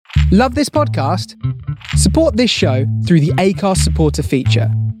Love this podcast? Support this show through the Acast supporter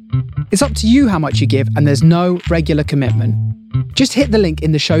feature. It's up to you how much you give, and there's no regular commitment. Just hit the link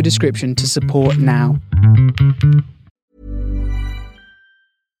in the show description to support now.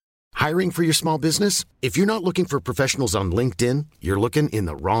 Hiring for your small business? If you're not looking for professionals on LinkedIn, you're looking in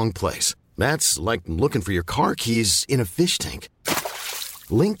the wrong place. That's like looking for your car keys in a fish tank.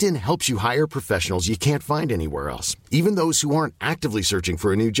 LinkedIn helps you hire professionals you can't find anywhere else, even those who aren't actively searching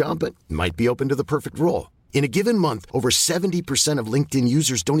for a new job but might be open to the perfect role. In a given month, over 70% of LinkedIn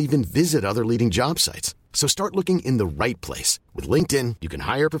users don't even visit other leading job sites. So start looking in the right place. With LinkedIn, you can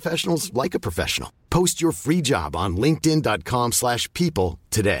hire professionals like a professional. Post your free job on linkedin.com/people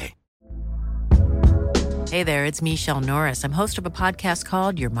today. Hey there, it's Michelle Norris. I'm host of a podcast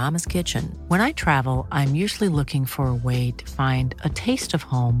called Your Mama's Kitchen. When I travel, I'm usually looking for a way to find a taste of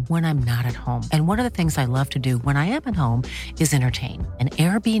home when I'm not at home. And one of the things I love to do when I am at home is entertain. And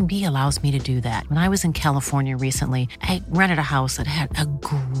Airbnb allows me to do that. When I was in California recently, I rented a house that had a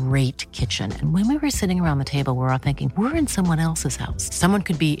great kitchen. And when we were sitting around the table, we're all thinking, we're in someone else's house. Someone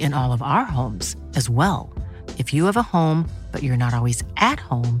could be in all of our homes as well. If you have a home, but you're not always at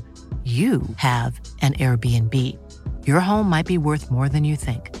home, you have an Airbnb. Your home might be worth more than you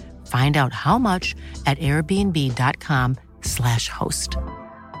think. Find out how much at airbnb.com/host.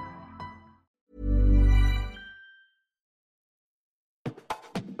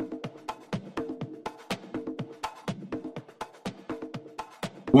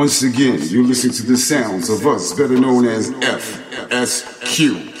 Once again, you listen to the sounds of us, better known as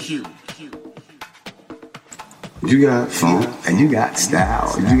FSQ. You got funk, and you got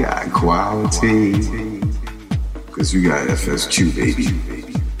style, and you got quality, because you got FSQ, baby.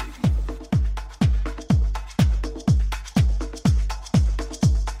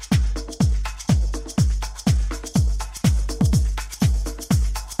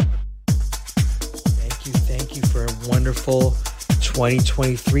 Thank you for a wonderful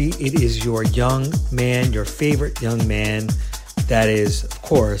 2023. It is your young man, your favorite young man. That is, of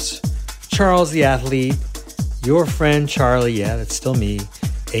course, Charles the Athlete. Your friend Charlie, yeah, that's still me,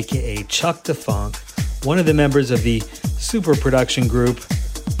 aka Chuck the Fonk, one of the members of the super production group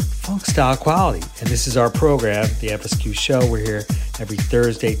Funk Style Quality. And this is our program, the FSQ show. We're here every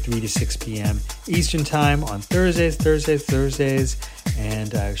Thursday, 3 to 6 p.m. Eastern Time on Thursdays.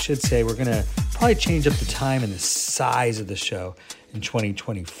 And I should say we're going to probably change up the time and the size of the show in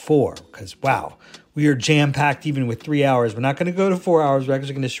 2024 because, wow, we are jam-packed even with 3 hours. We're not going to go to 4 hours. We're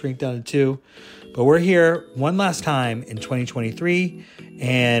actually going to shrink down to 2. But we're here one last time in 2023,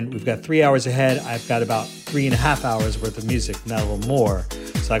 and we've got 3 hours ahead. I've got about 3.5 hours worth of music, not a little more,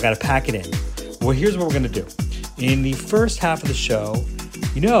 so I got to pack it in. Well, here's what we're going to do. In the first half of the show,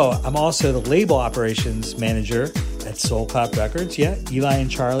 you know, I'm also the label operations manager at Soul Clap Records. Yeah, Eli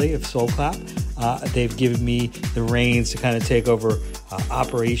and Charlie of Soul Clap. They've given me the reins to kind of take over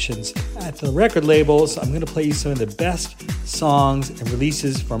operations at the record labels. I'm going to play you some of the best songs and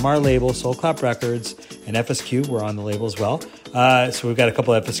releases from our label, Soul Clap Records, and FSQ. We're on the label as well. So we've got a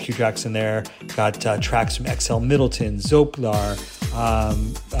couple of FSQ tracks in there. Got tracks from XL Middleton, Zoplar,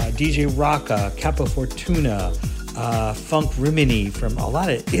 DJ Rocca, Capo Fortuna, Funk Rimini from a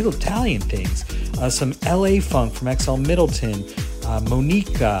lot of Italian things. Some LA Funk from XL Middleton,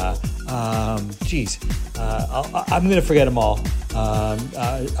 Monica, I'm going to forget them all.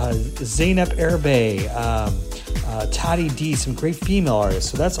 Zainab Erbey, Tati D, some great female artists.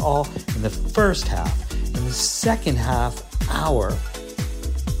 So that's all in the first half. In the second half hour,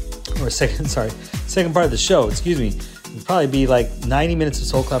 second part of the show, it'll probably be like 90 minutes of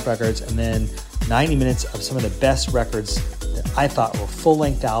Soul Clap Records and then 90 minutes of some of the best records that I thought were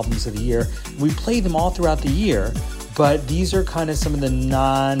full-length albums of the year. We play them all throughout the year, but these are kind of some of the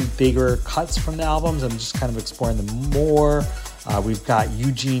non-bigger cuts from the albums. I'm just kind of exploring them more. We've got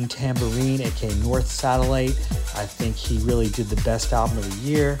Eugene Tambourine, aka North Satellite. I think he really did the best album of the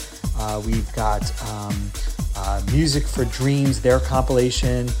year. We've got Music for Dreams, their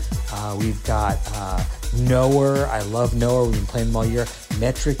compilation. We've got Knower. I love Knower. We've been playing them all year.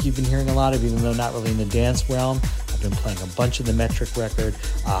 Metric, you've been hearing a lot of, even though not really in the dance realm. I've been playing a bunch of the Metric record.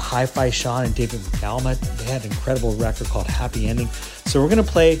 Hi-Fi Sean and David McDalmot, they had an incredible record called Happy Ending. So we're going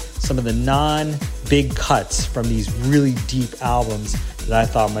to play some of the non-big cuts from these really deep albums that I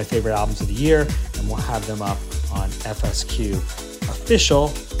thought were my favorite albums of the year, and we'll have them up on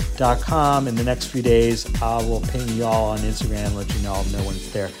FSQofficial.com in the next few days. I will ping you all on Instagram, let you know when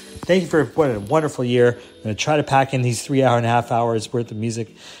it's there. Thank you for what a wonderful year. I'm going to try to pack in these 3.5 hours worth of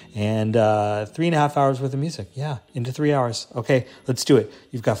music and 3.5 hours worth of music. Yeah, into 3 hours. Okay, let's do it.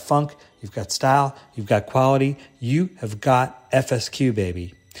 You've got funk, you've got style, you've got quality. You have got FSQ,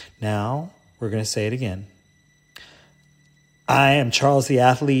 baby. Now, we're going to say it again. I am Charles the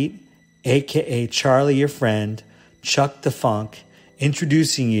Athlete, a.k.a. Charlie, your friend, Chuck the Fonk,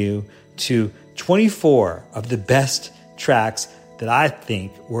 introducing you to 24 of the best tracks that I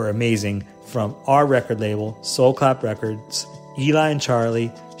think were amazing from our record label, Soul Clap Records. Eli and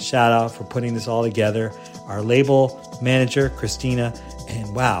Charlie, shout out for putting this all together. Our label manager, Christina,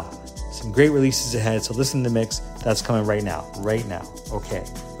 and wow, some great releases ahead. So listen to the mix. That's coming right now. Okay.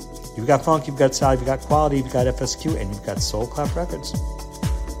 You've got funk, you've got style, you've got quality, you've got FSQ, and you've got Soul Clap Records.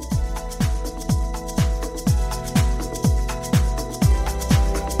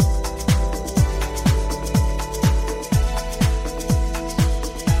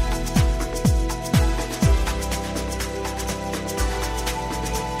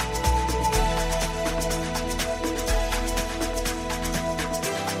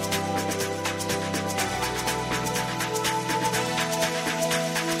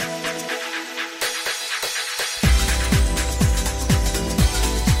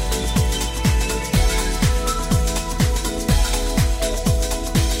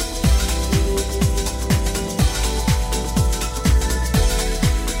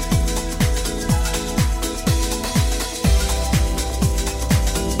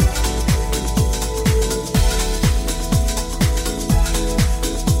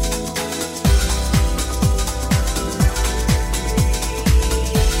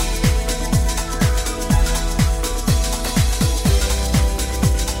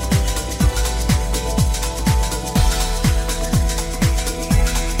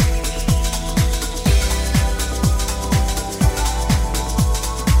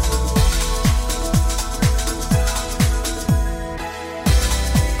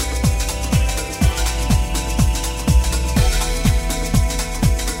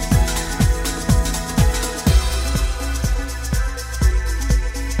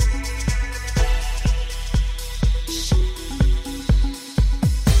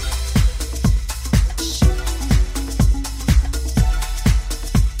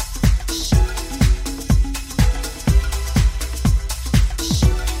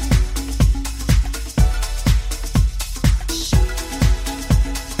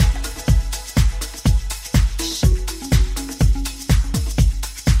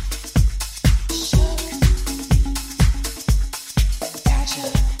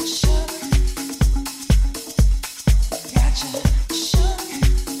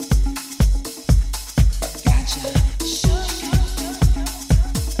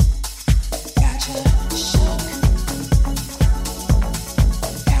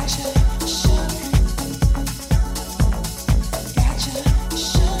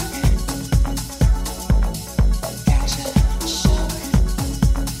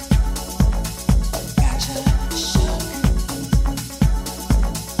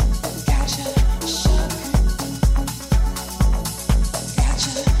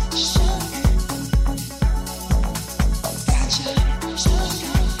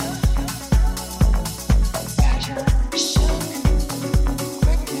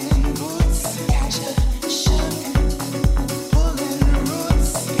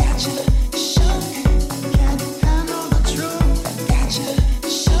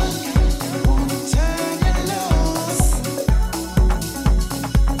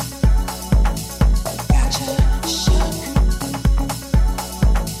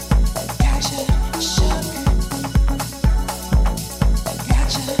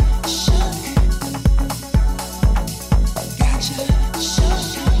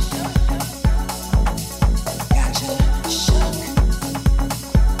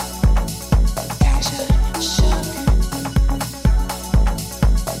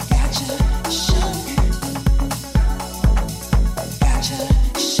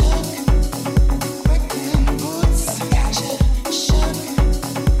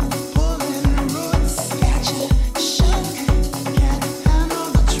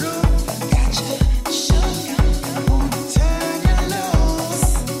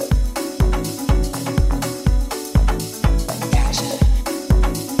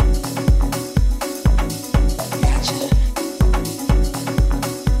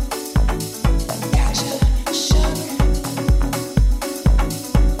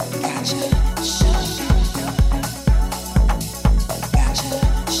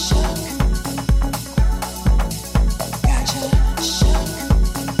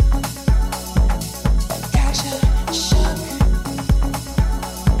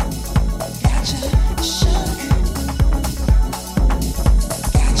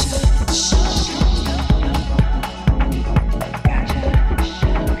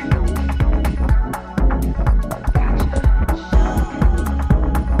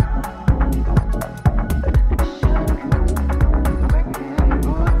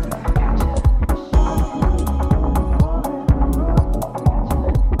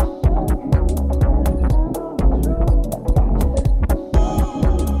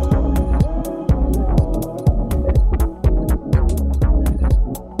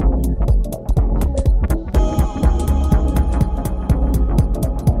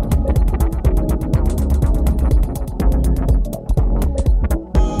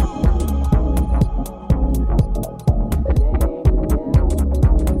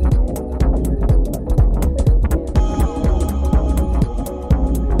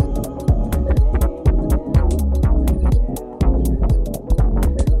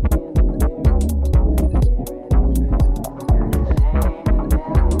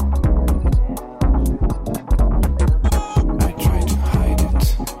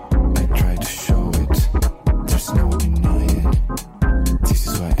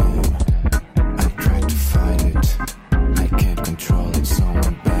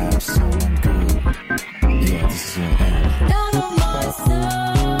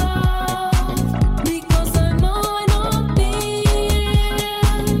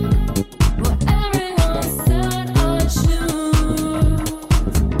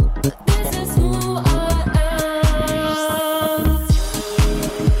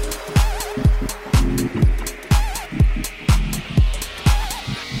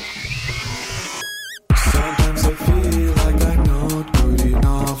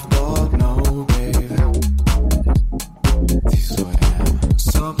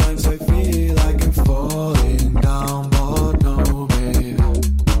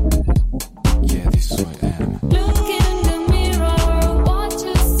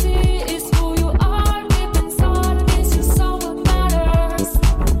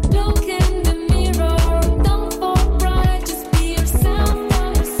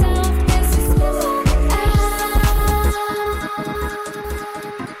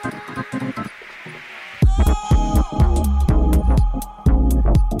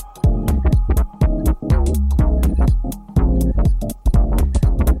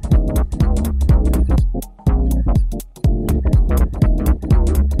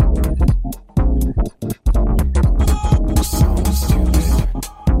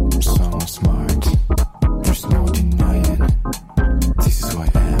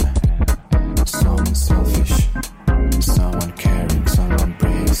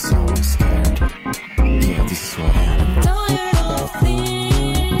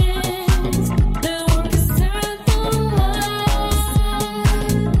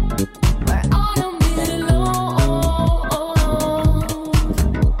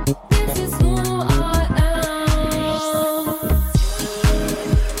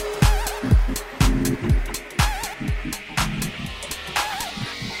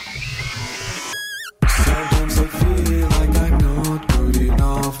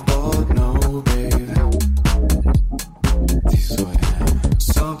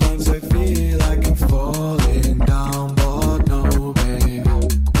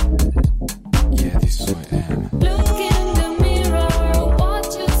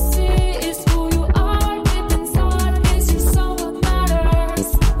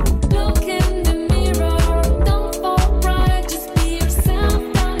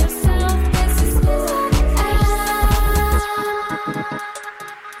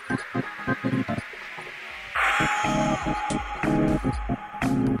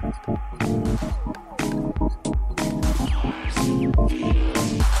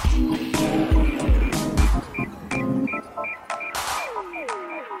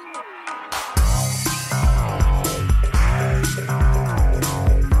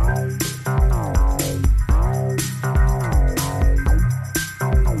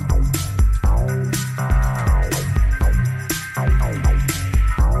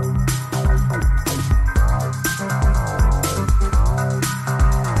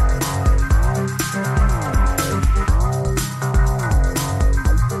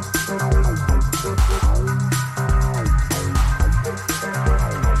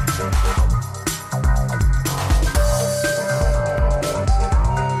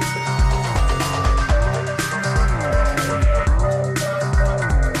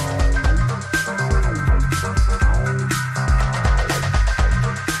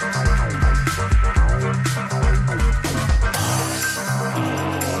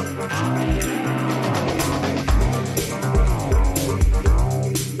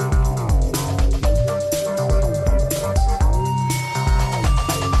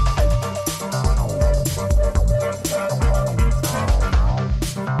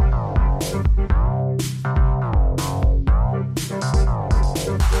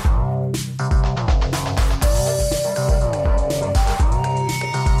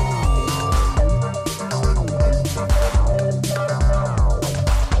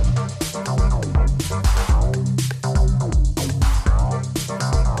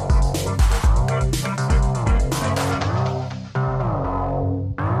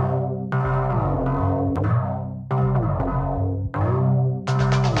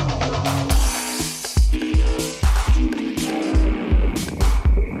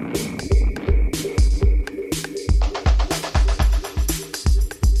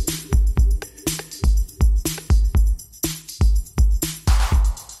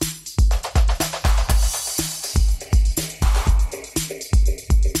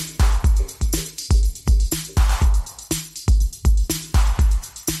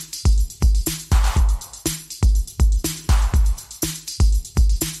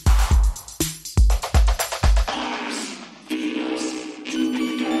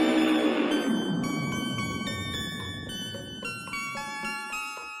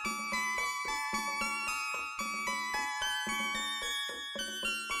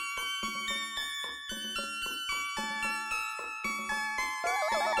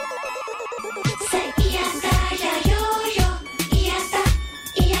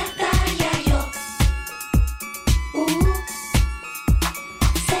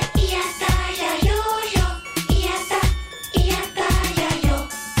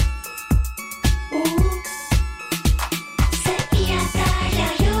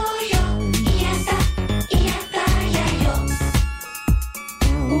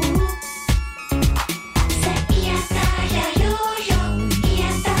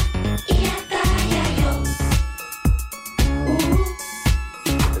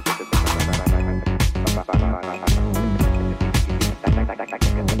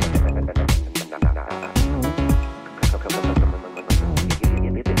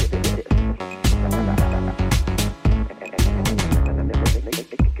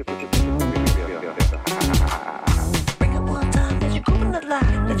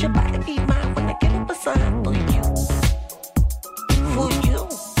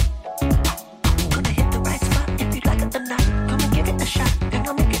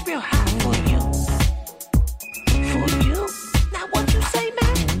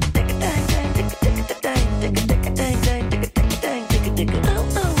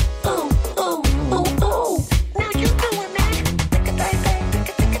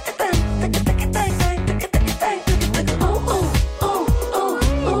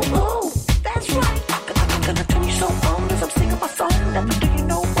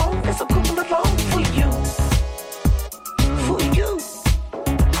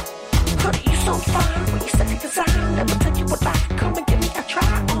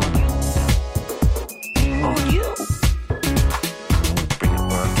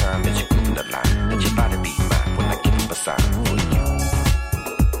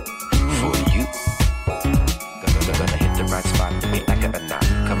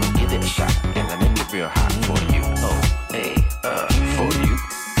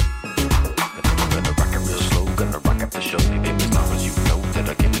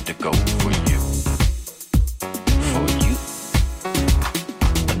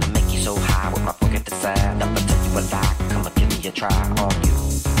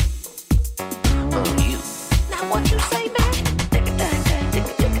 What you say, man? Take it dang, dang, take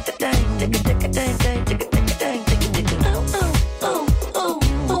it dang, take it dang, dang, dang, take it dang, take it dang. Oh, oh, oh, oh,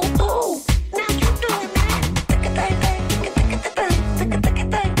 oh, oh. Now you doing that? Take it dang, dang, take it dang, take it dang,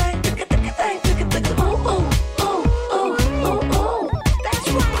 dang, take it dang, take it dang. Oh, oh, oh, oh, oh, oh. That's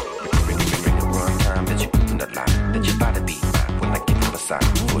right. Bring it one time that you put in the line, that your body be mine when I give you a sign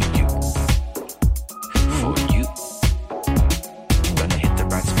for you. For you. Gonna hit the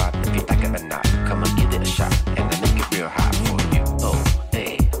right spot if you like it or not. Come and give it a shot, and I make it real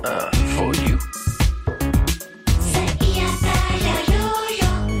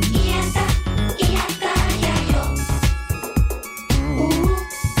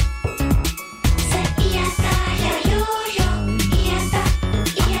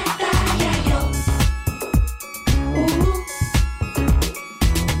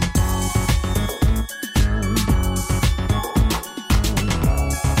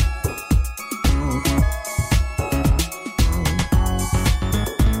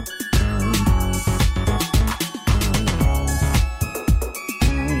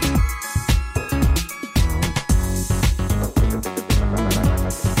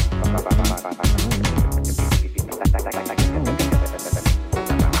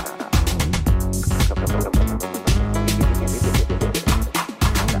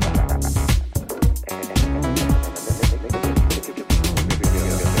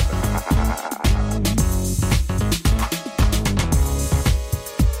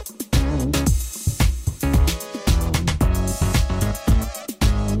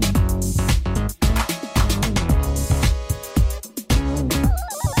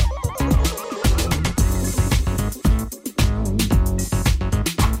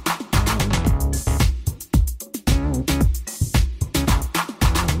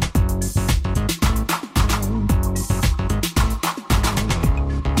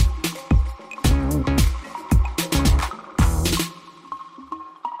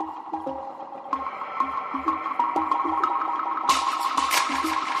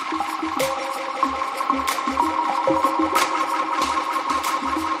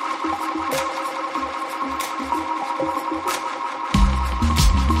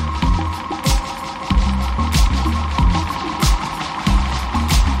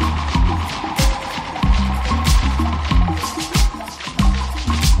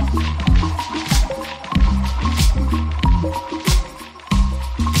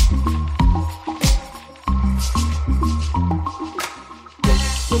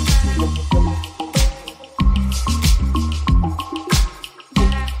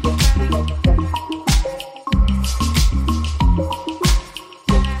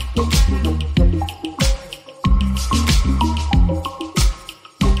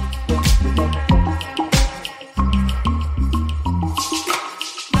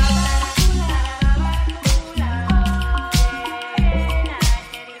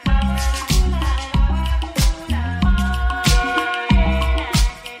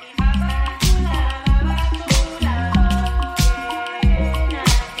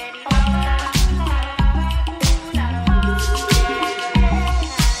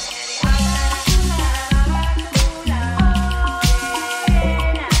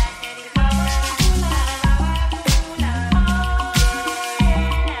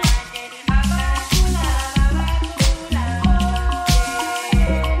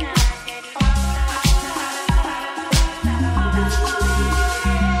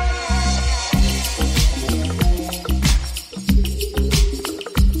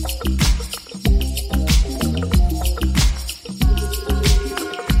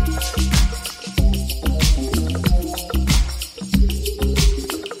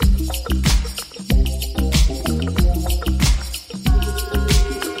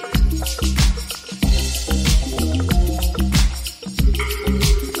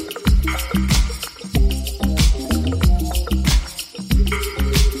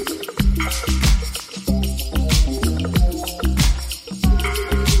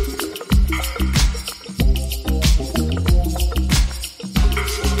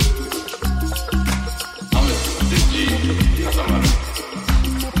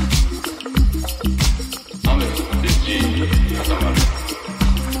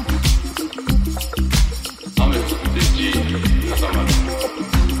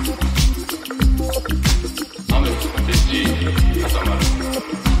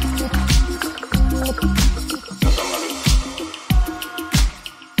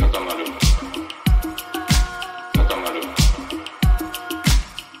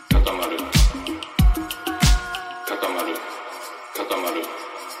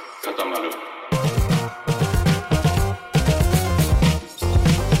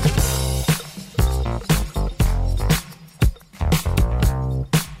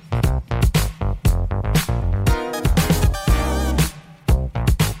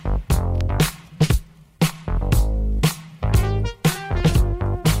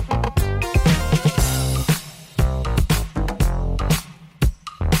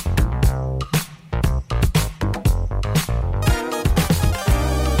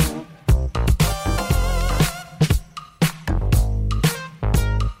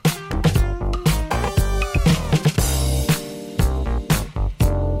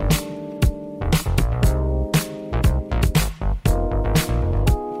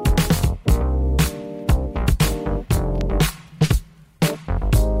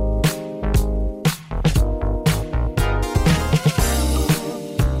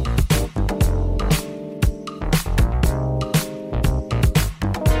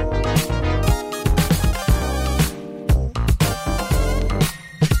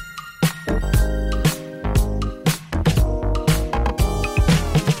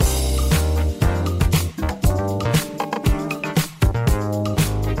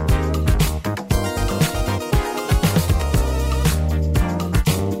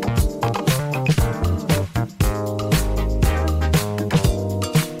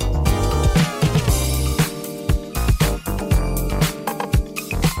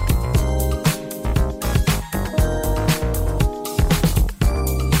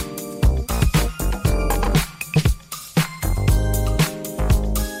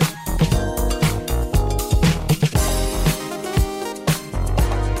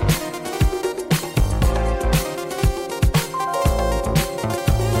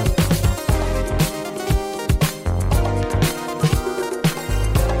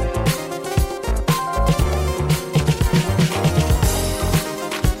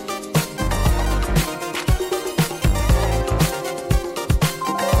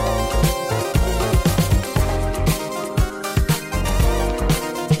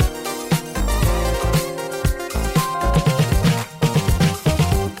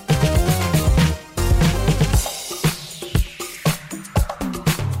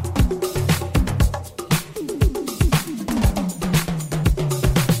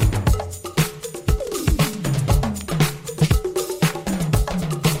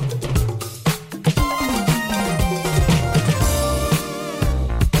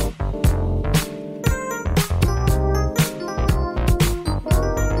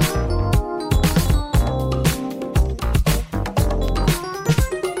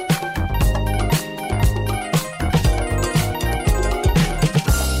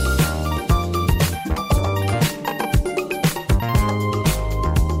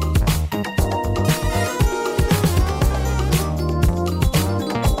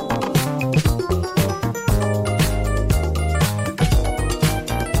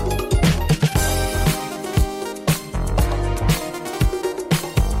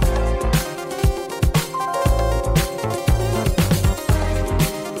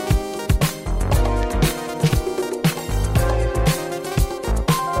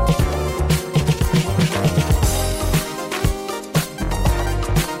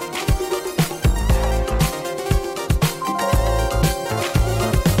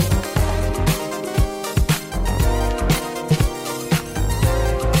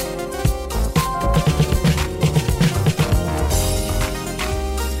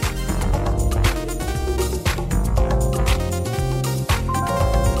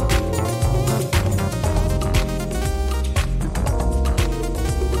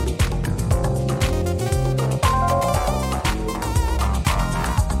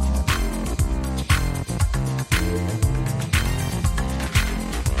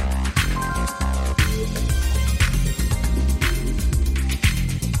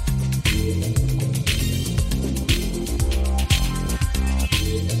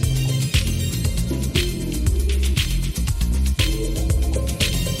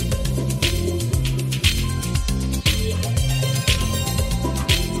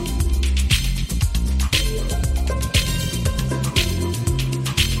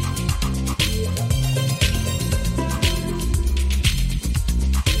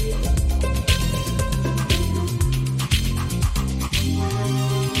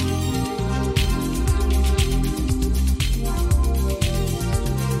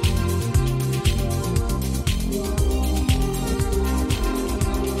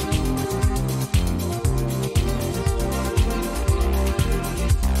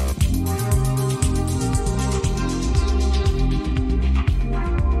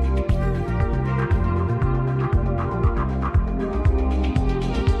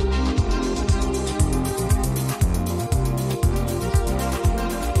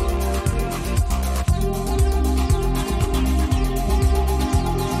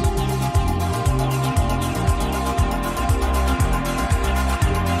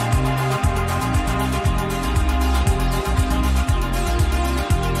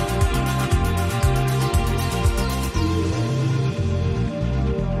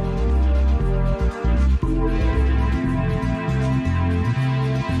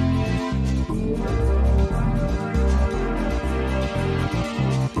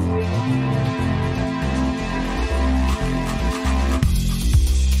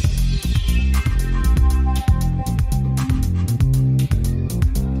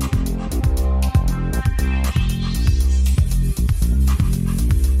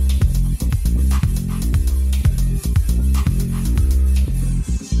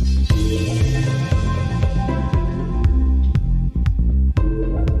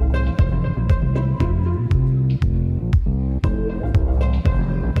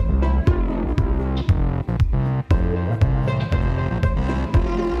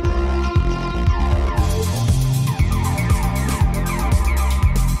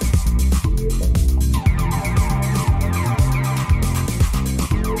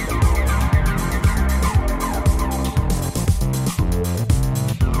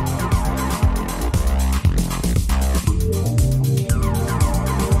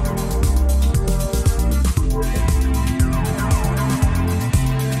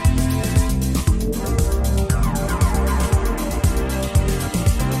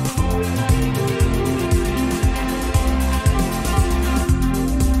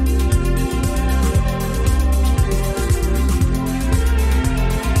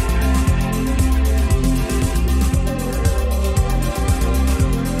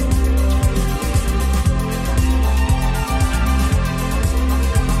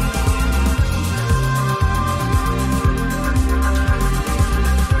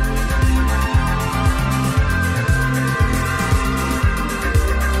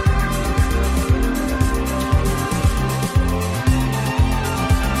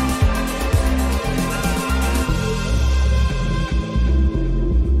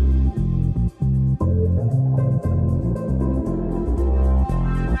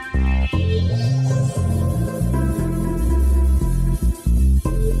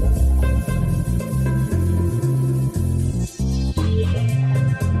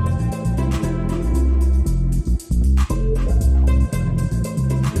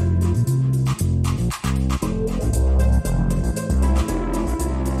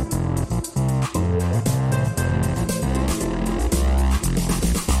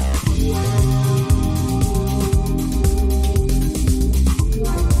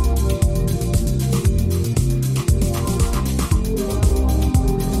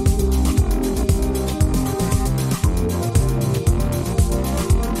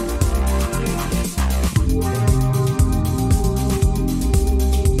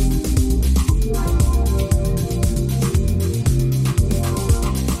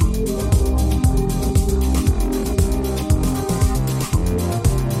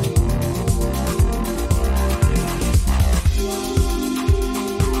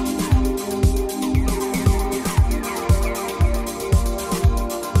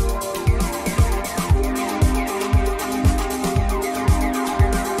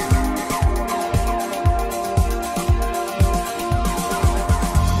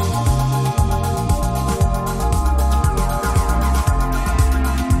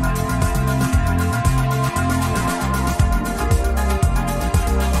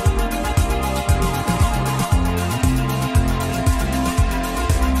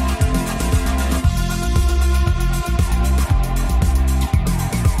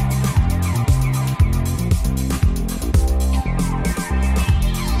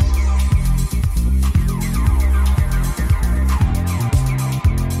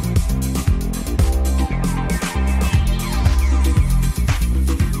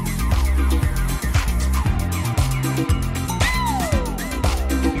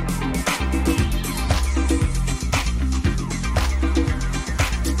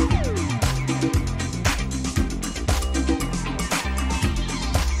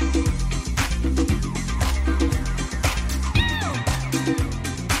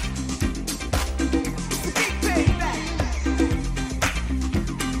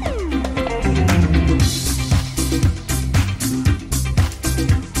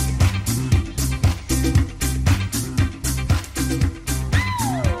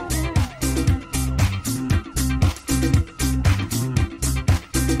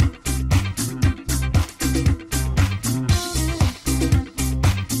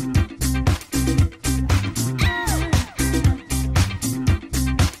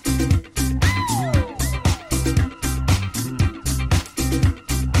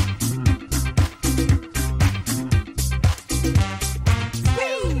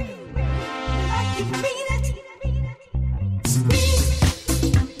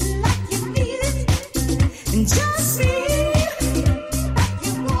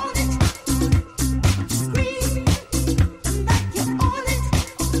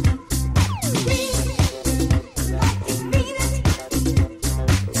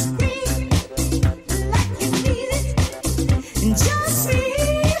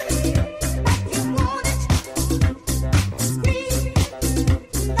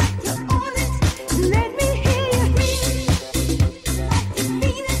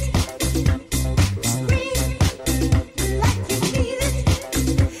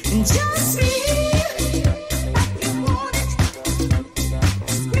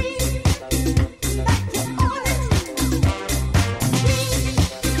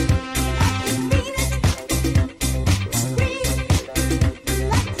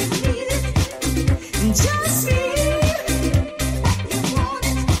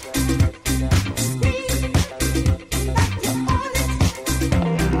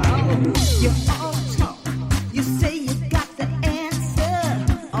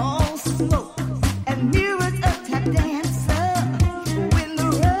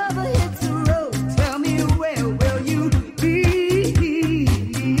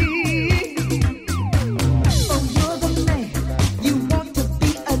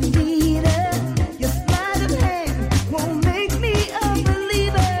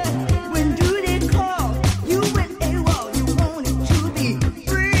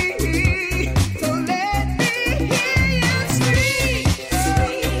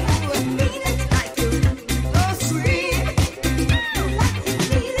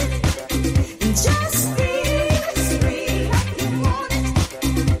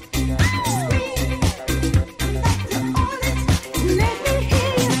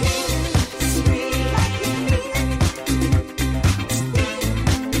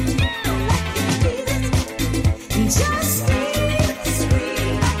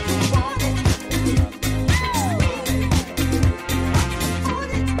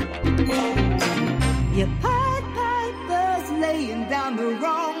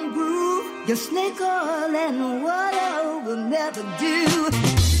Your snake oil and water will never do.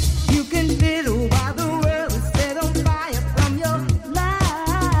 You can fiddle while the world is set on fire from your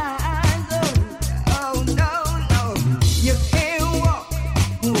lies. Oh, no. You can't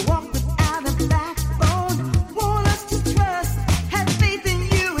walk without a backbone. Want us to trust, have faith in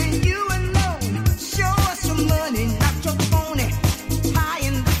you and you alone. Show us your money, not your phony pie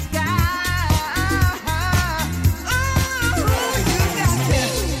in the sky. Oh, you got to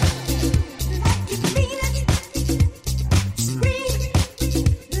let it mean it. Scream.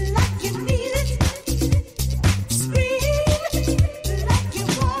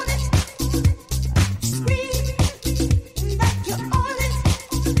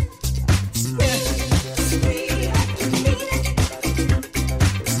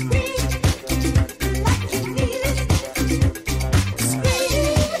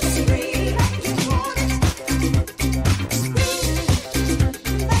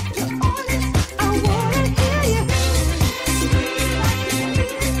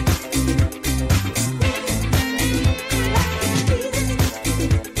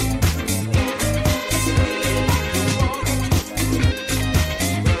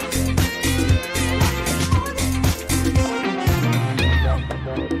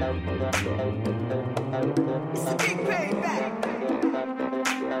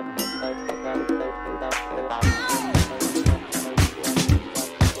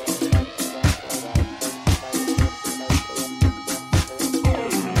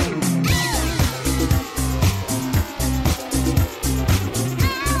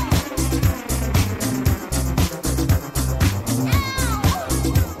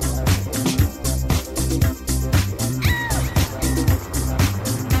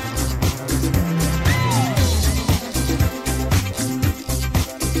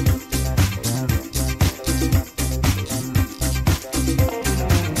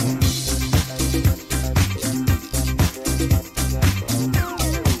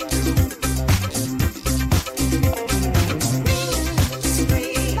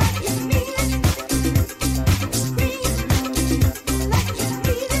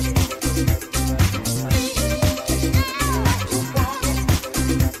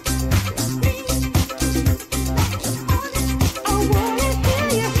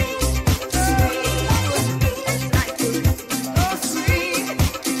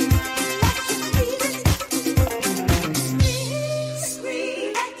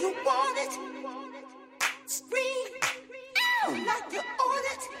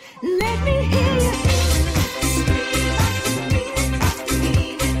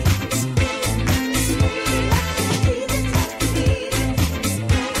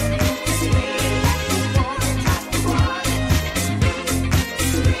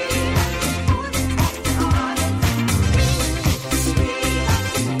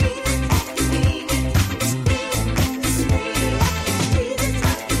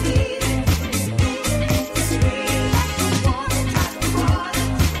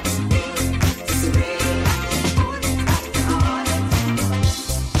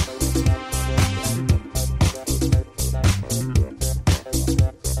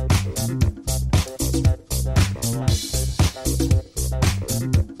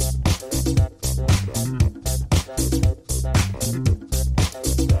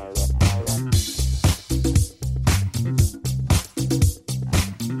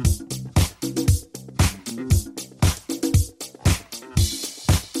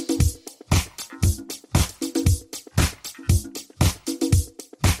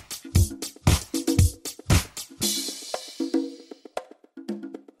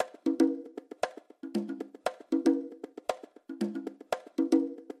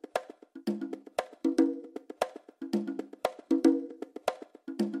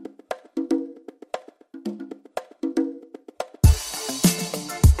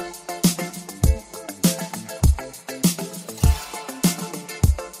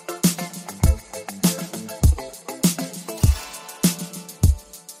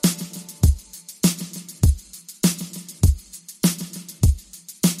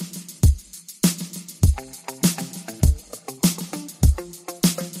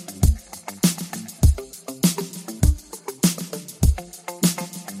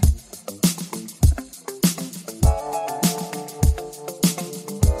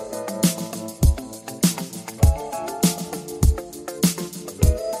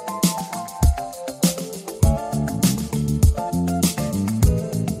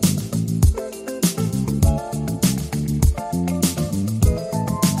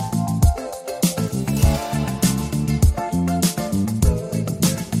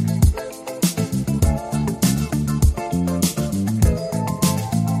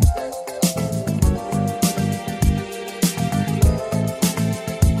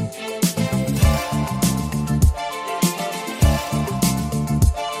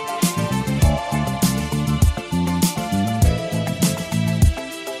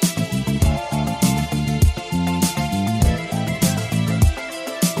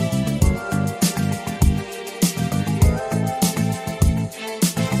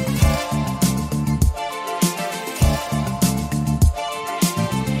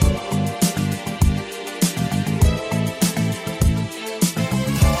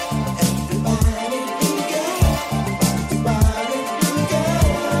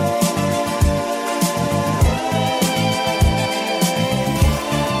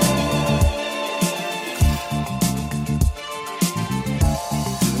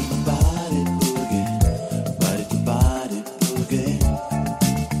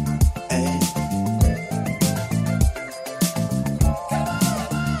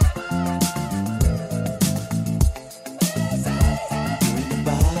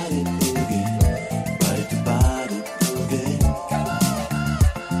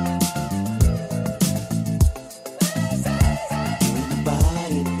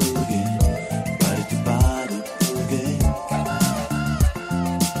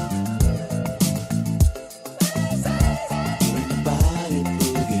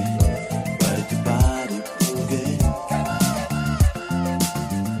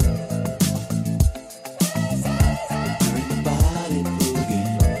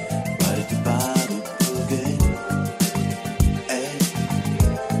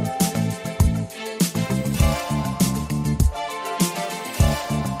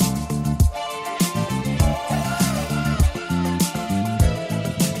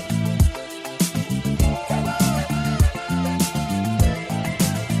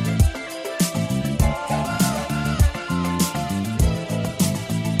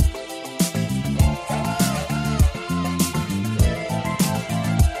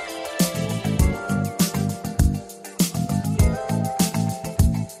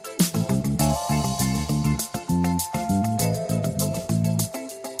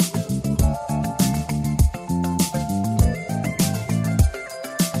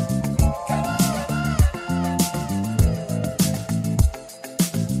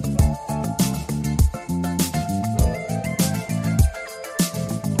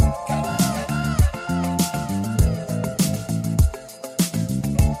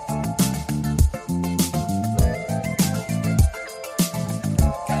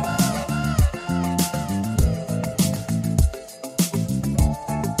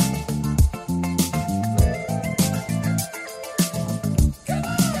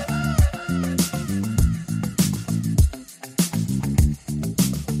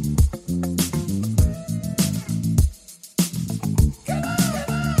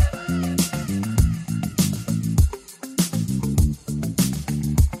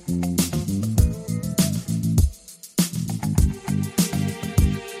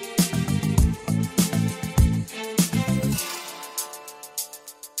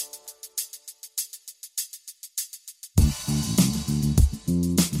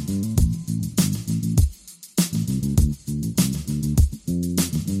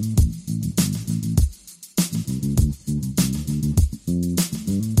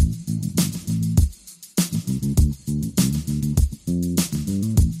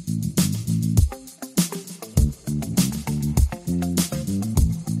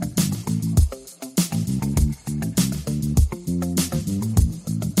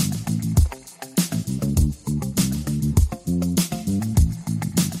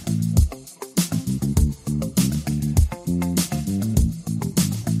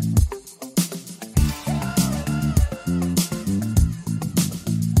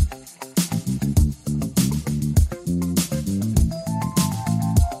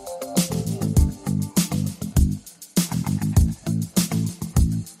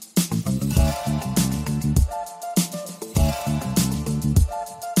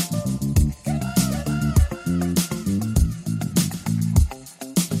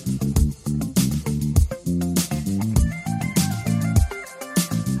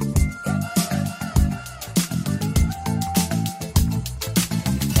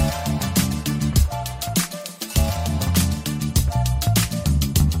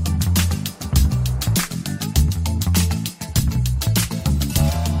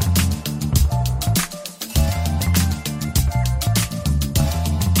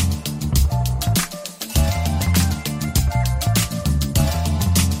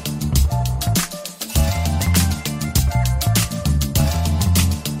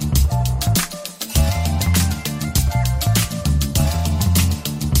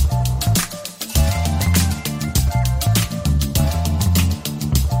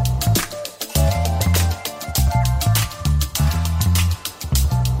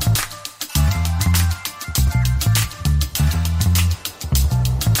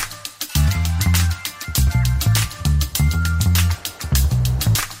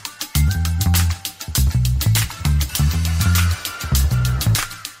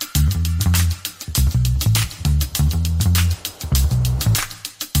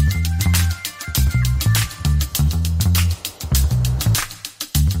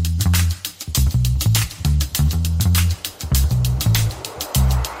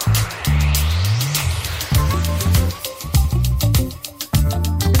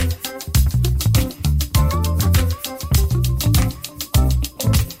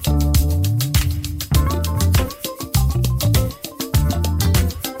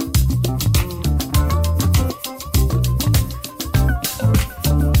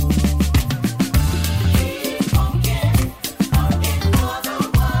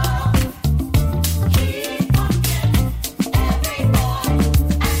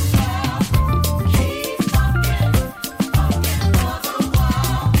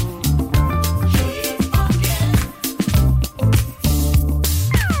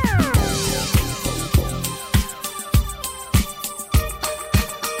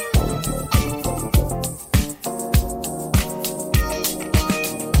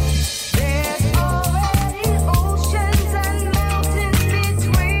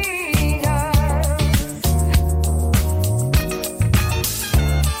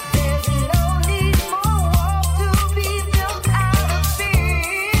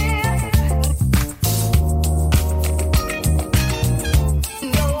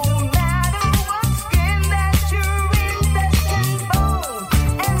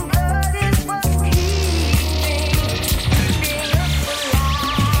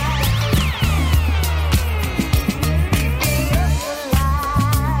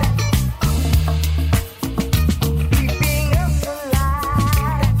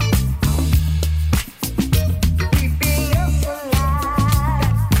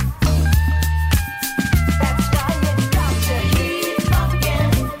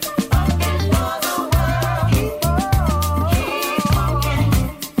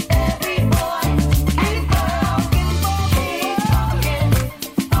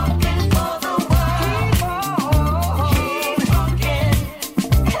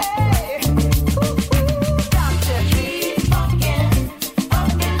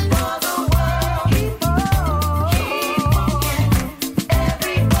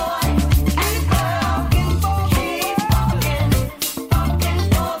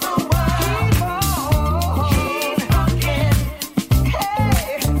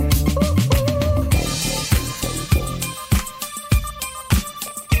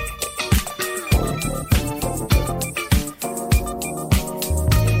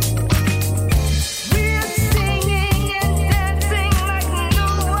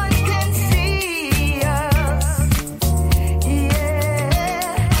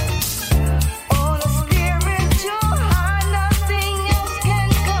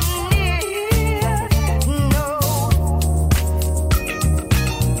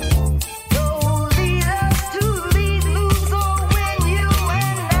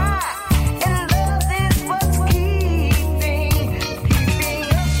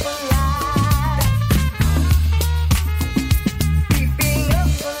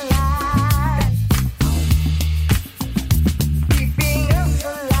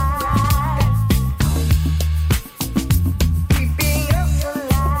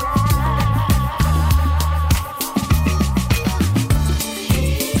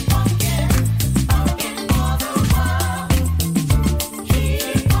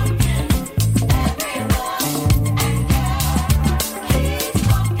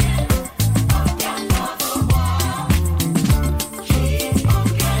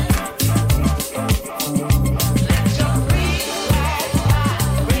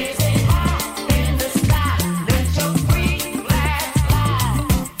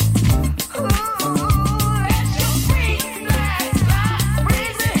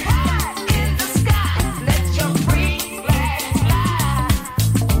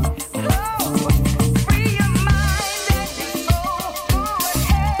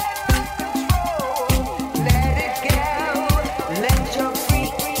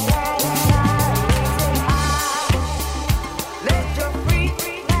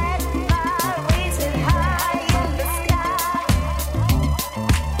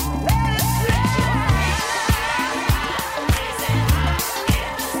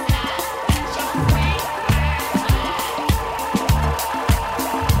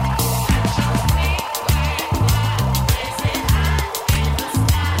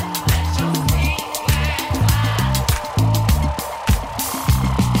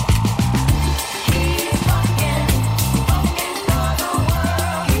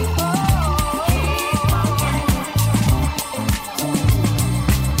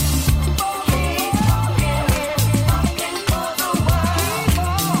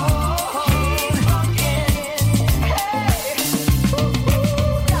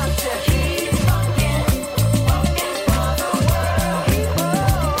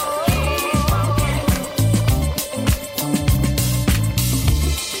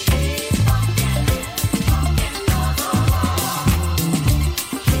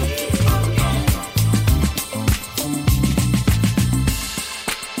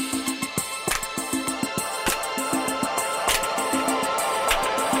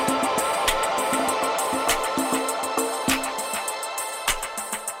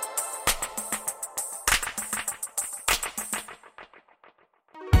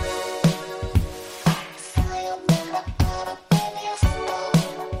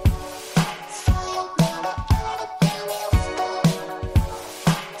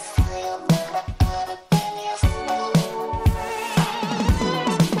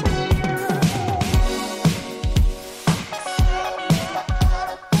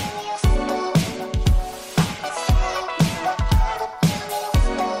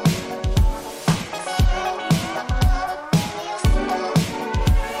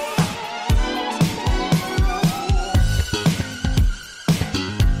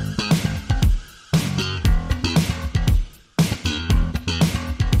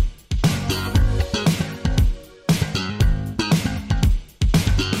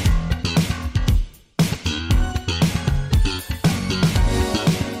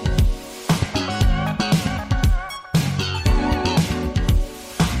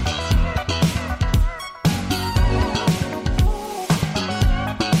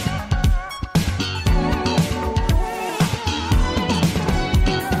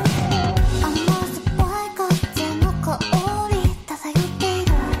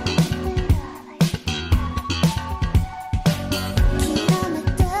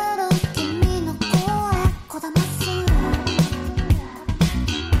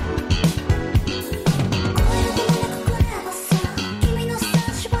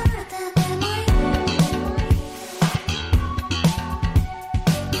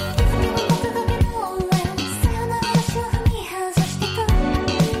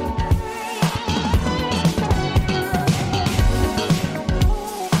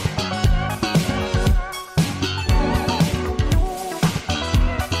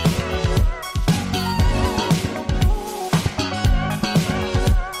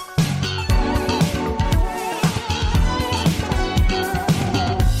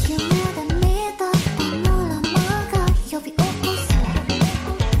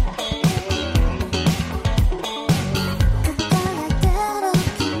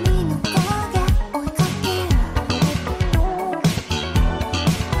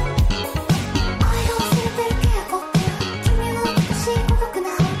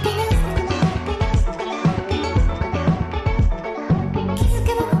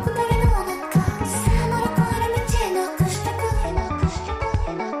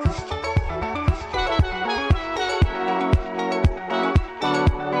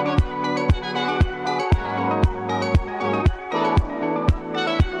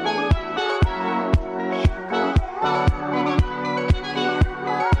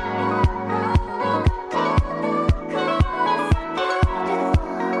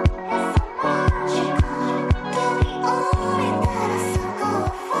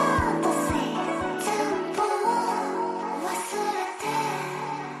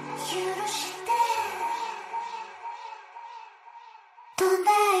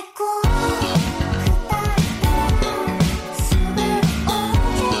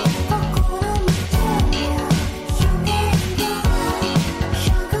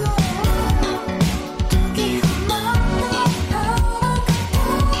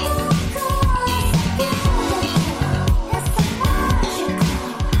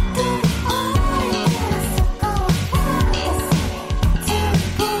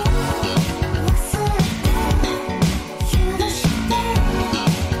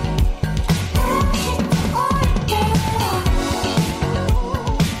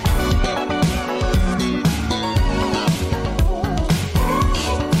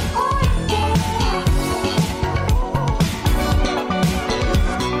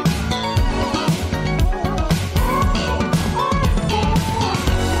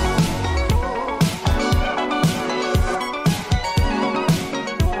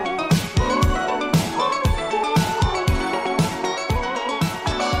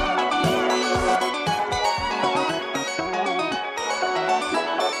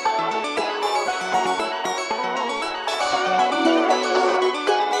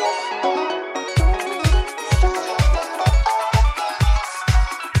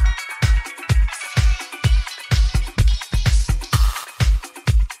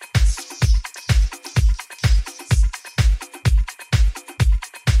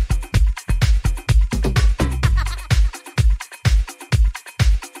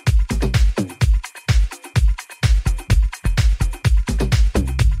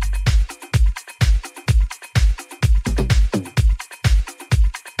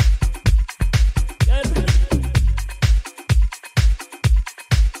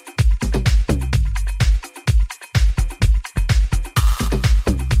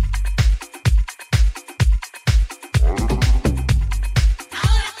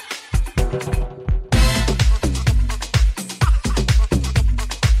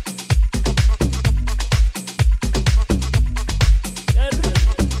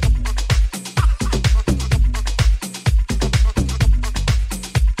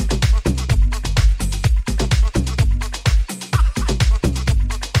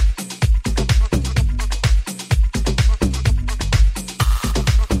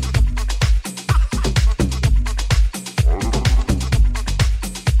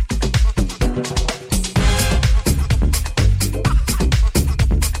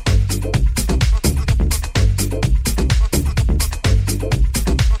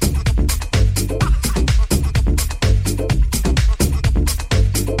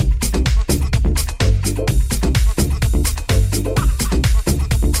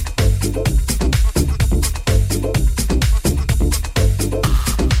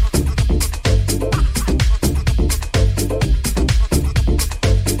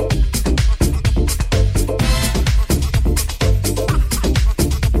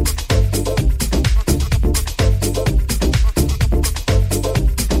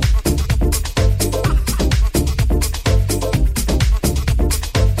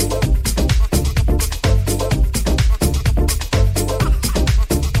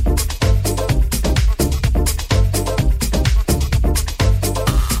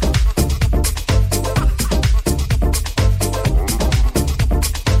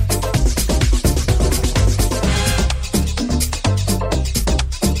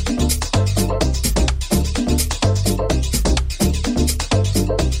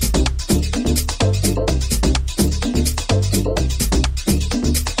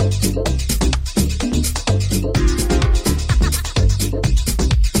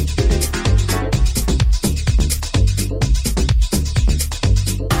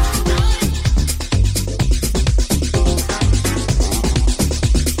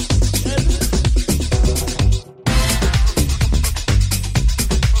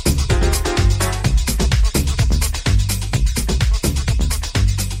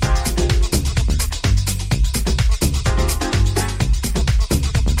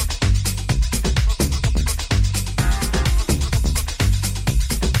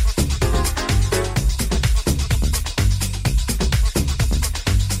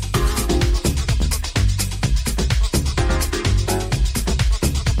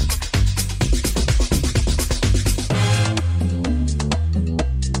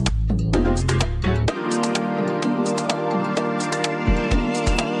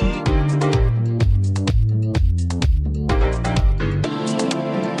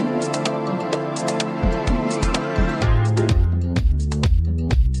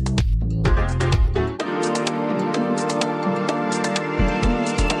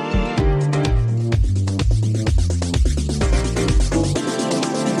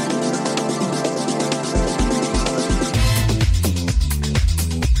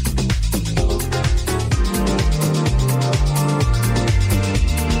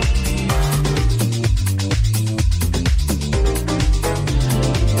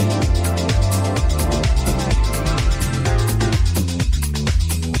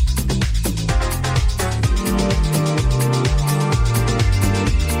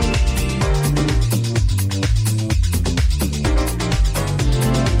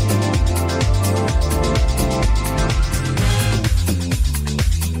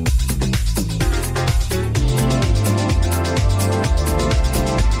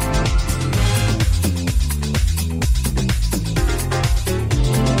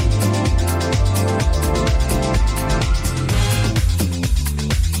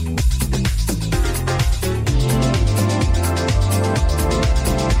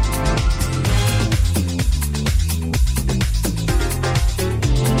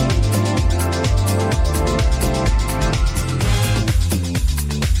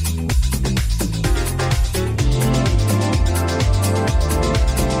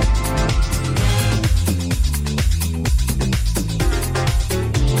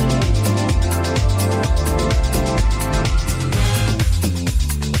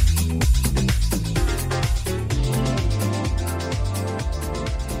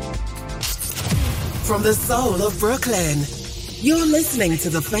 from the soul of Brooklyn. You're listening to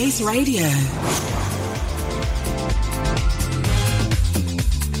The Face Radio.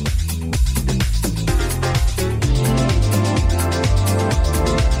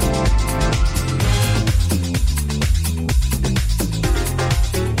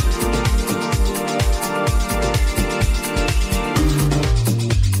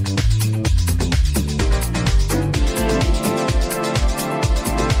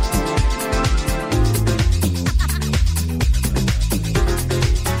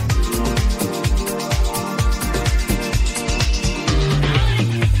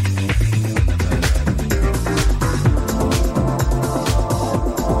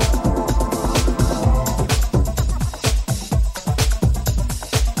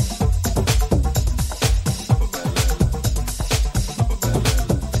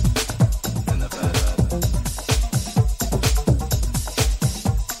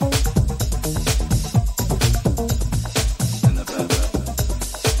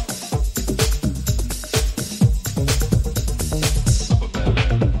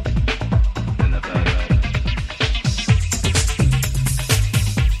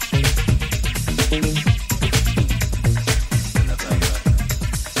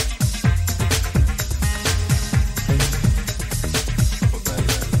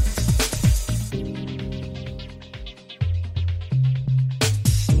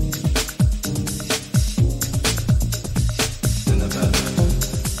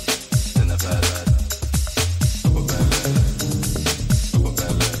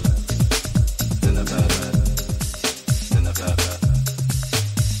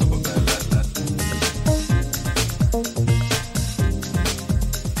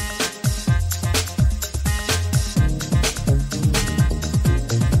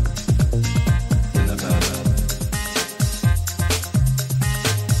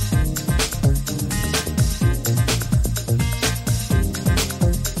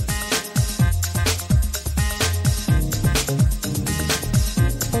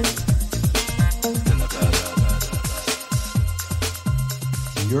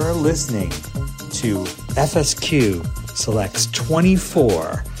 You're listening to FSQ selects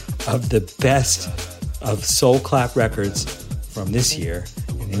 24 of the best of Soul Clap records from this year.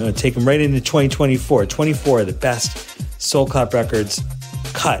 And they're going to take them right into 2024. 24 of the best Soul Clap records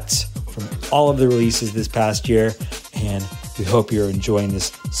cuts from all of the releases this past year. And we hope you're enjoying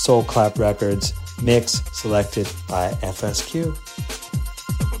this Soul Clap Records mix selected by FSQ.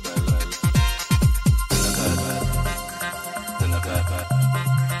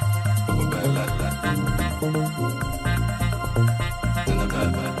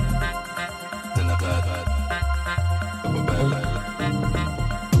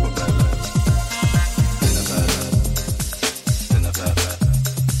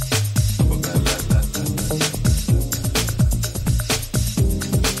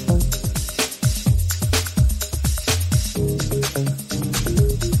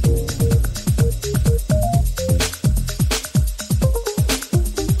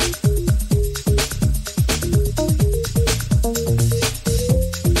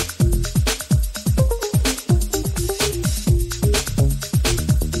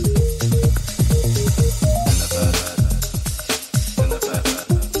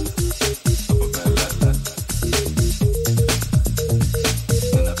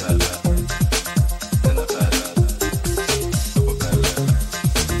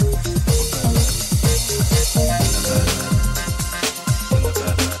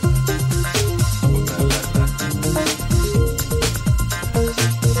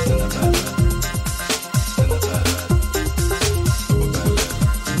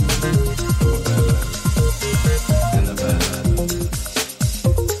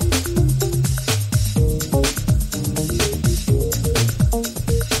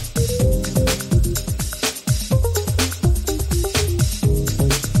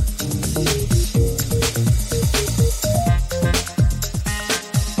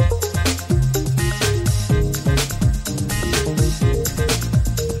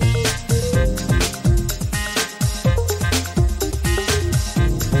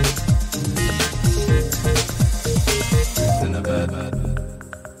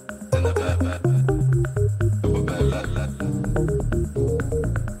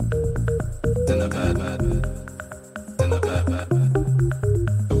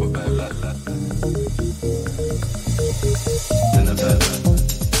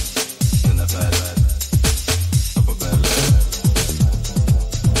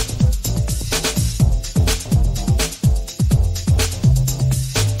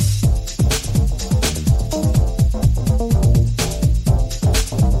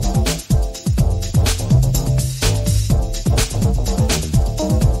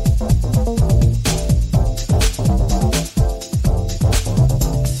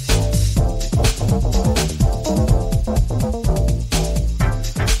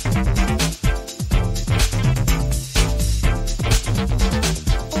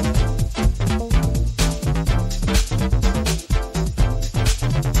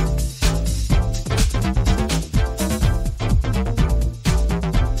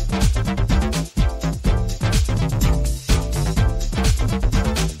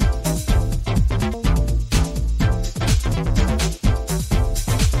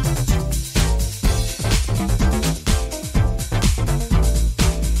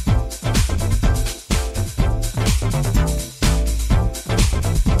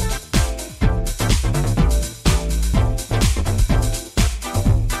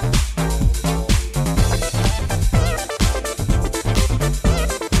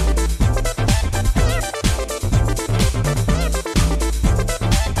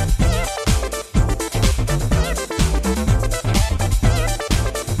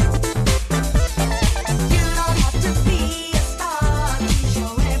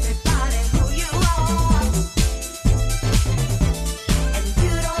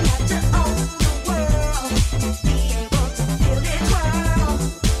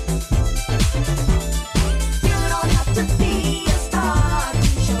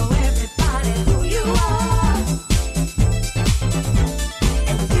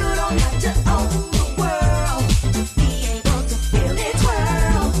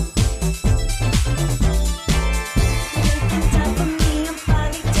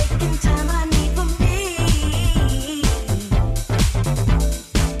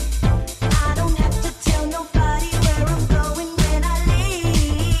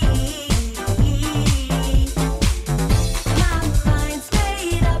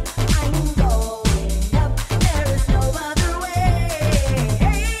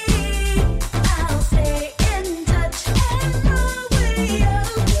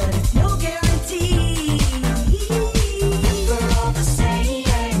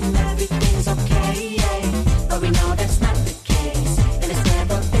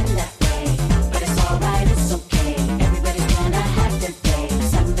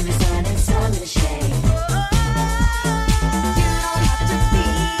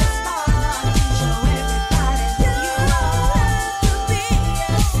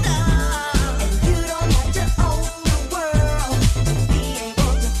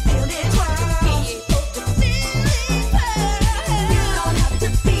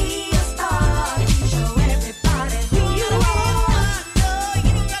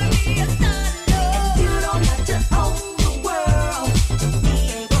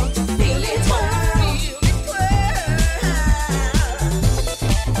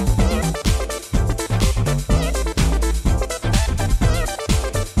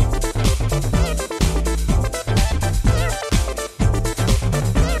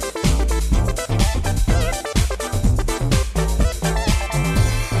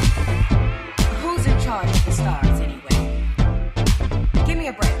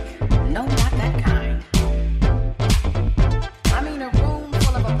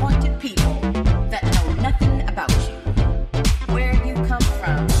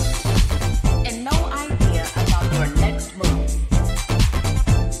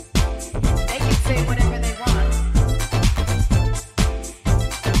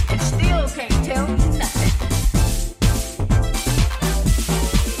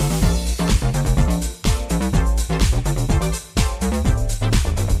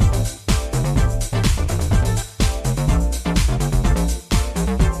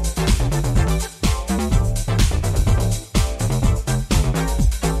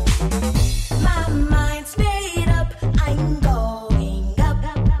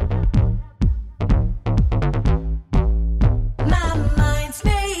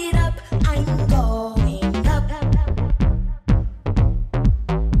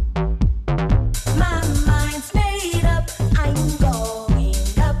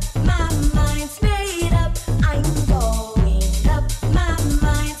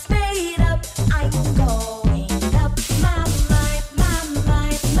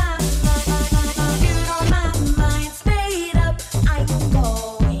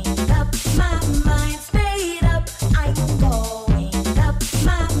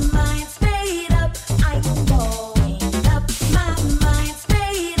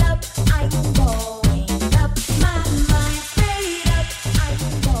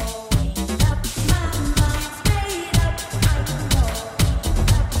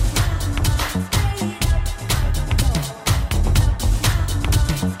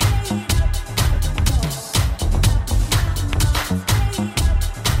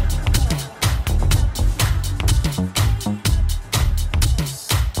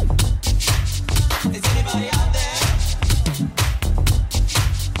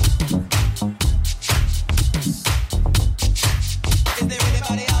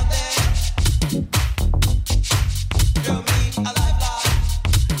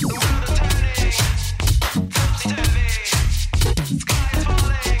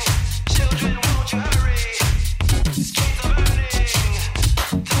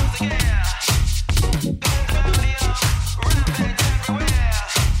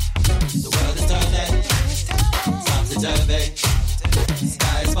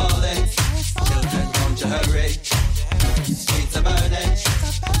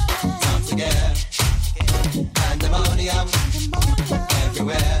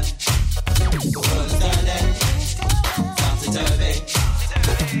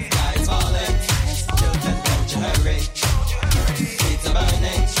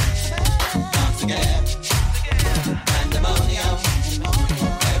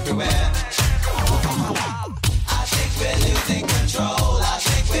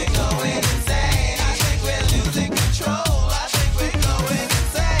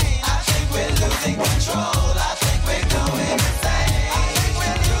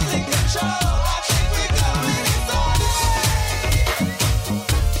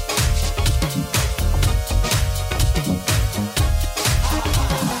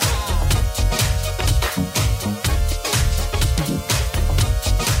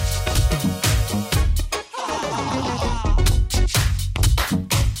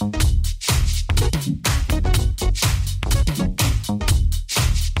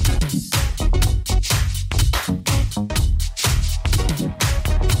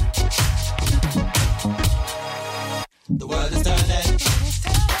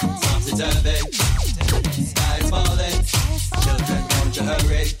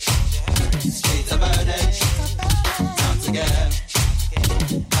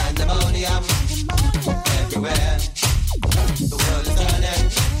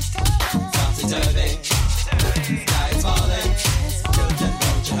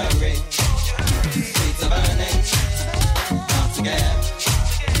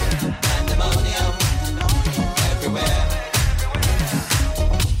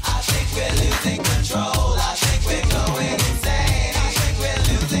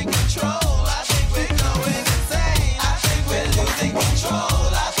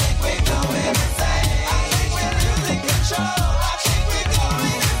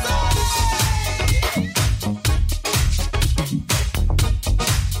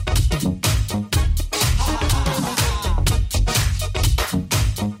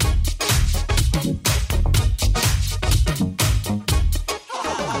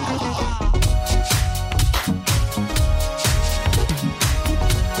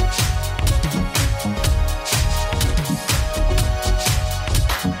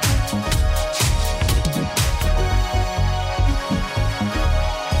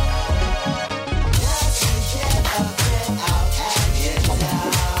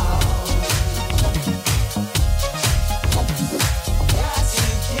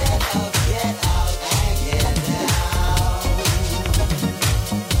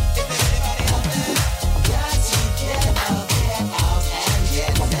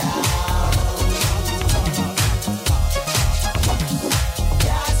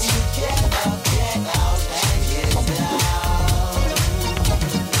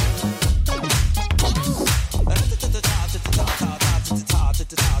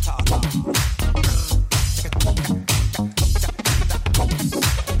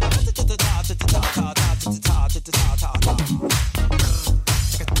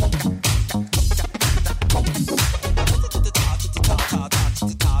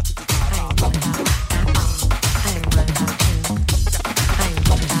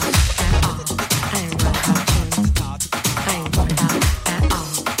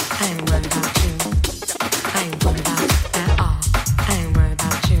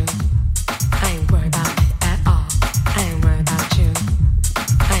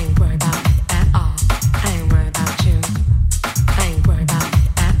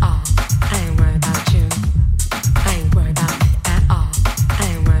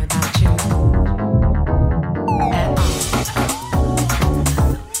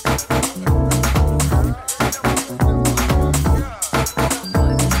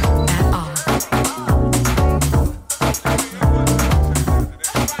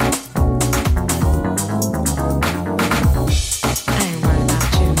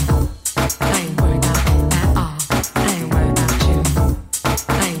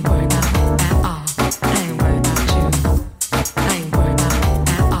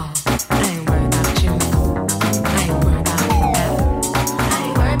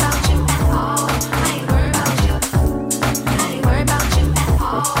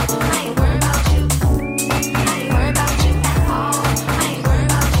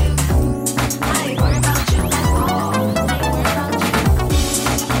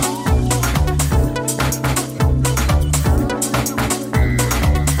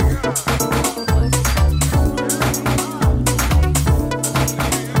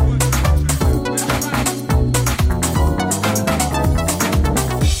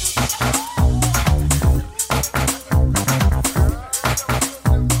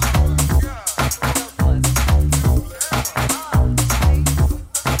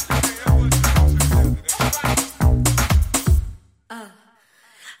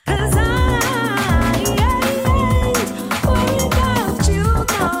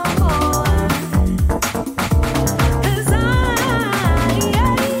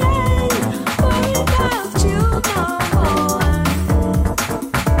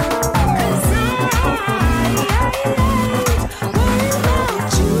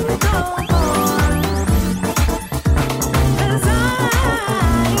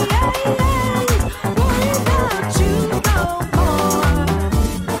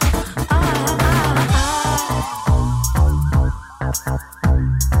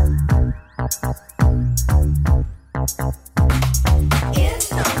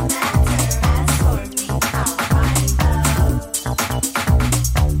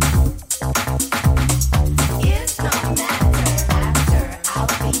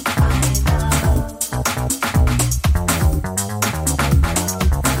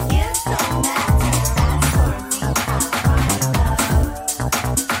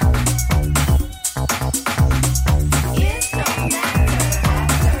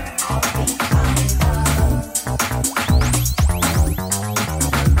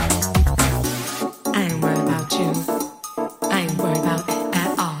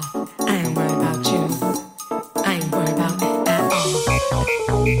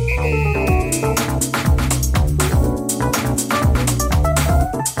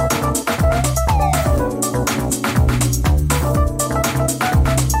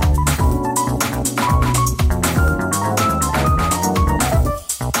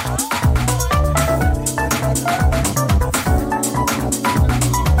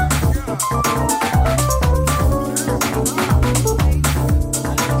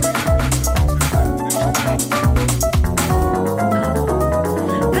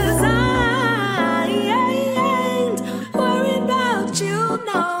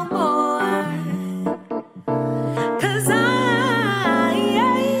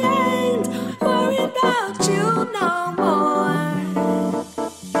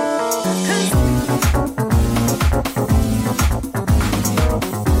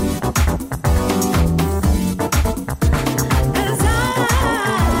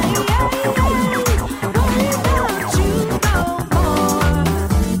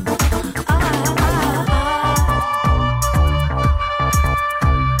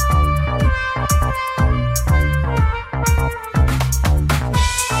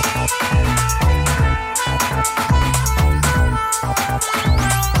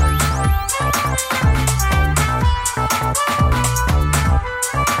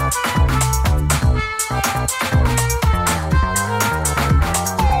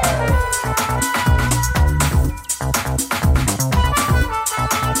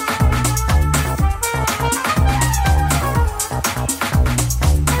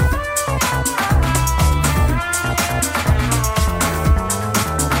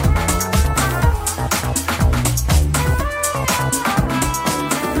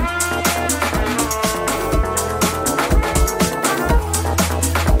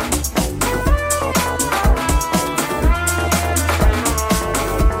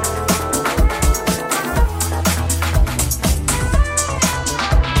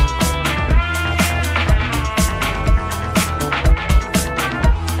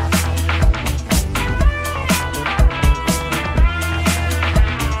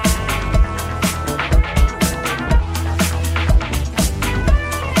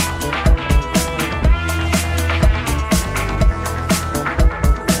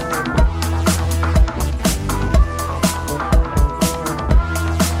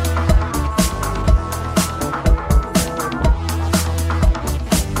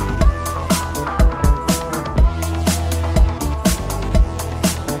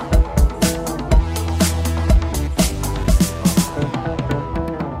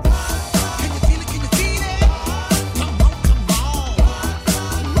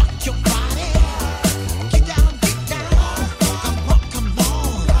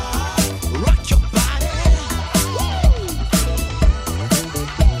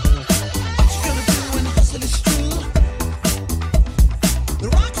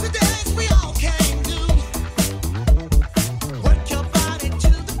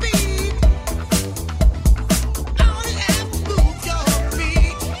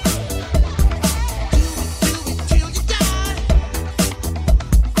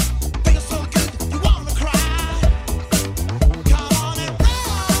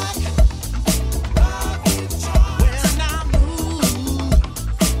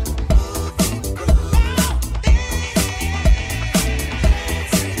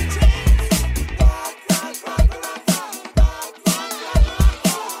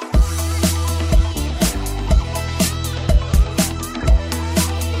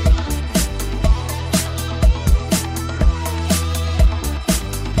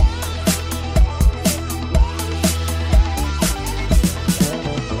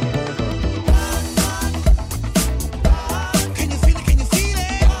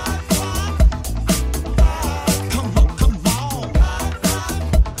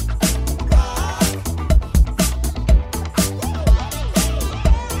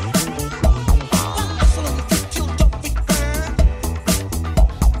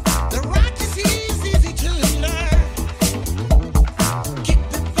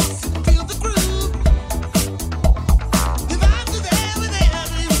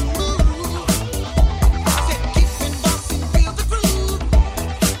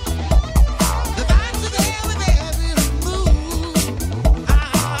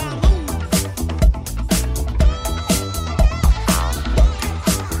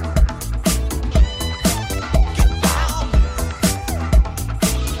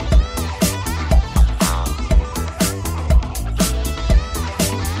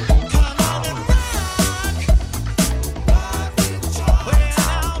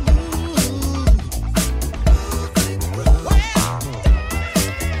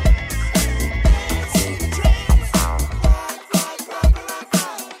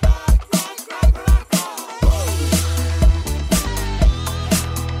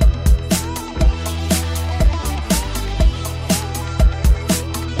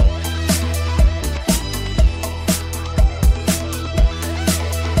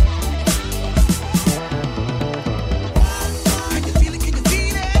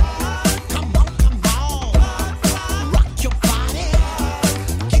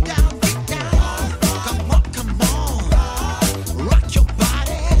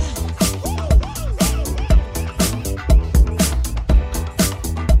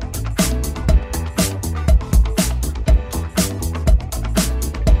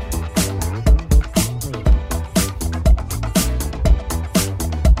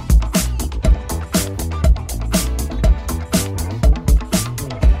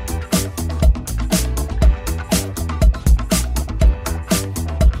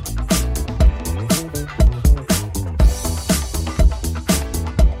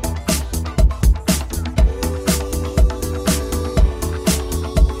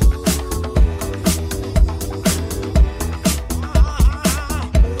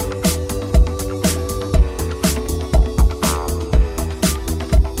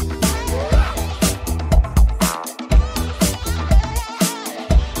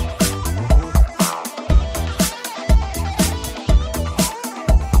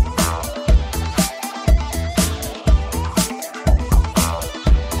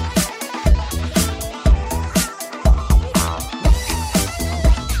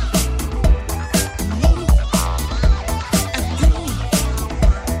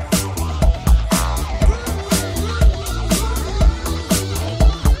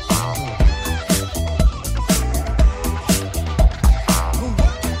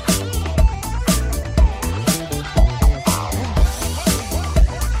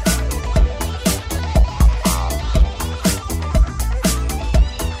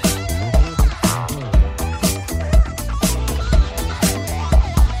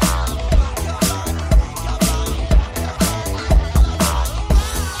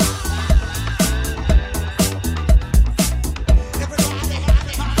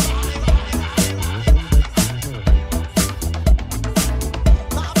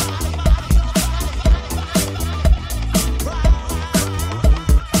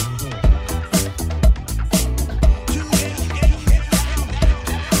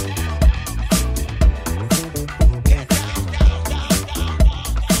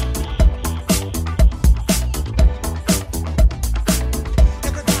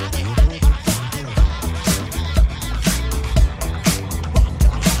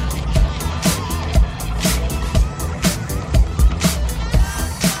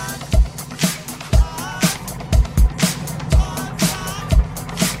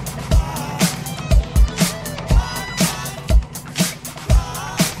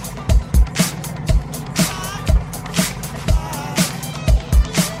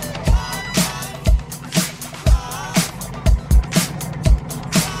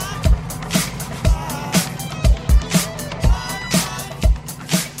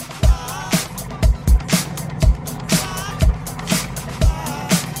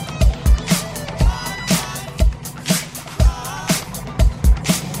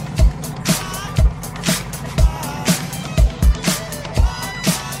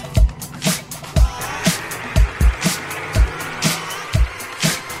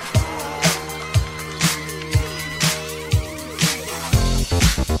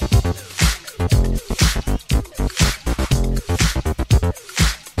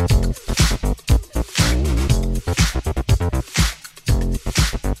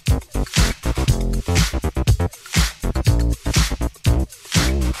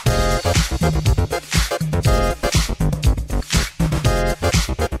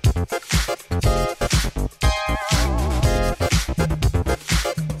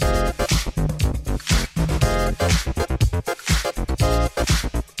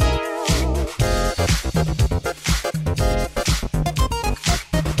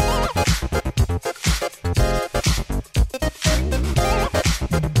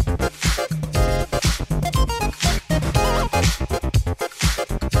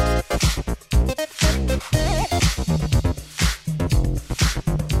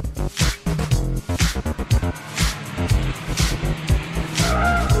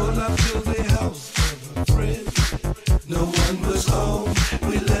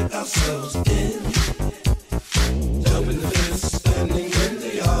 ourselves in. Jumping the fence, standing in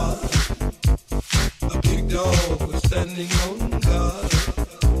the yard. A big dog was standing on guard.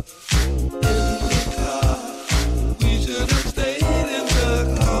 In the car, we should have stayed in the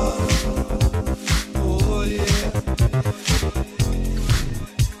car. Oh yeah.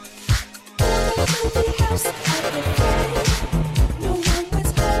 The house at the front. No one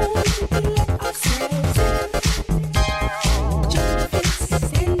was home. We let ourselves in. Jump fence,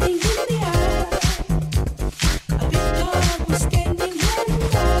 standing in the aisle. A big dog was standing in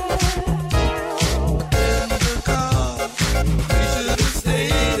the car, we should have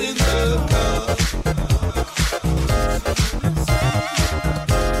stayed in the car.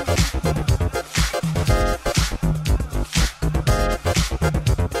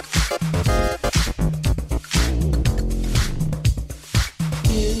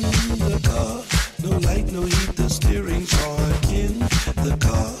 In the car, no light, no heat, the steering's hard. In the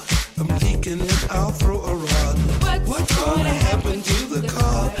car, I'm leaking and I'll throw a rod. What's gonna happen to the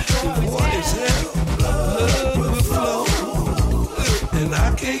car? The water's hell, blood will flow. And I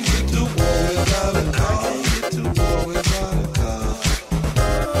can't get to war without a car. I can't get to war without a car.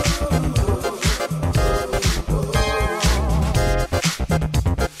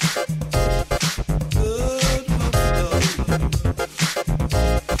 Blood will flow.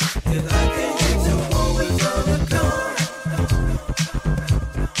 And I can't get to war without a car.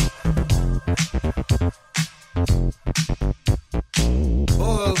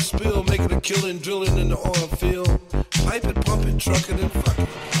 Oil spill, making a killing, drilling in the oil field. Pipe it, pump it, truck it, and fuck it.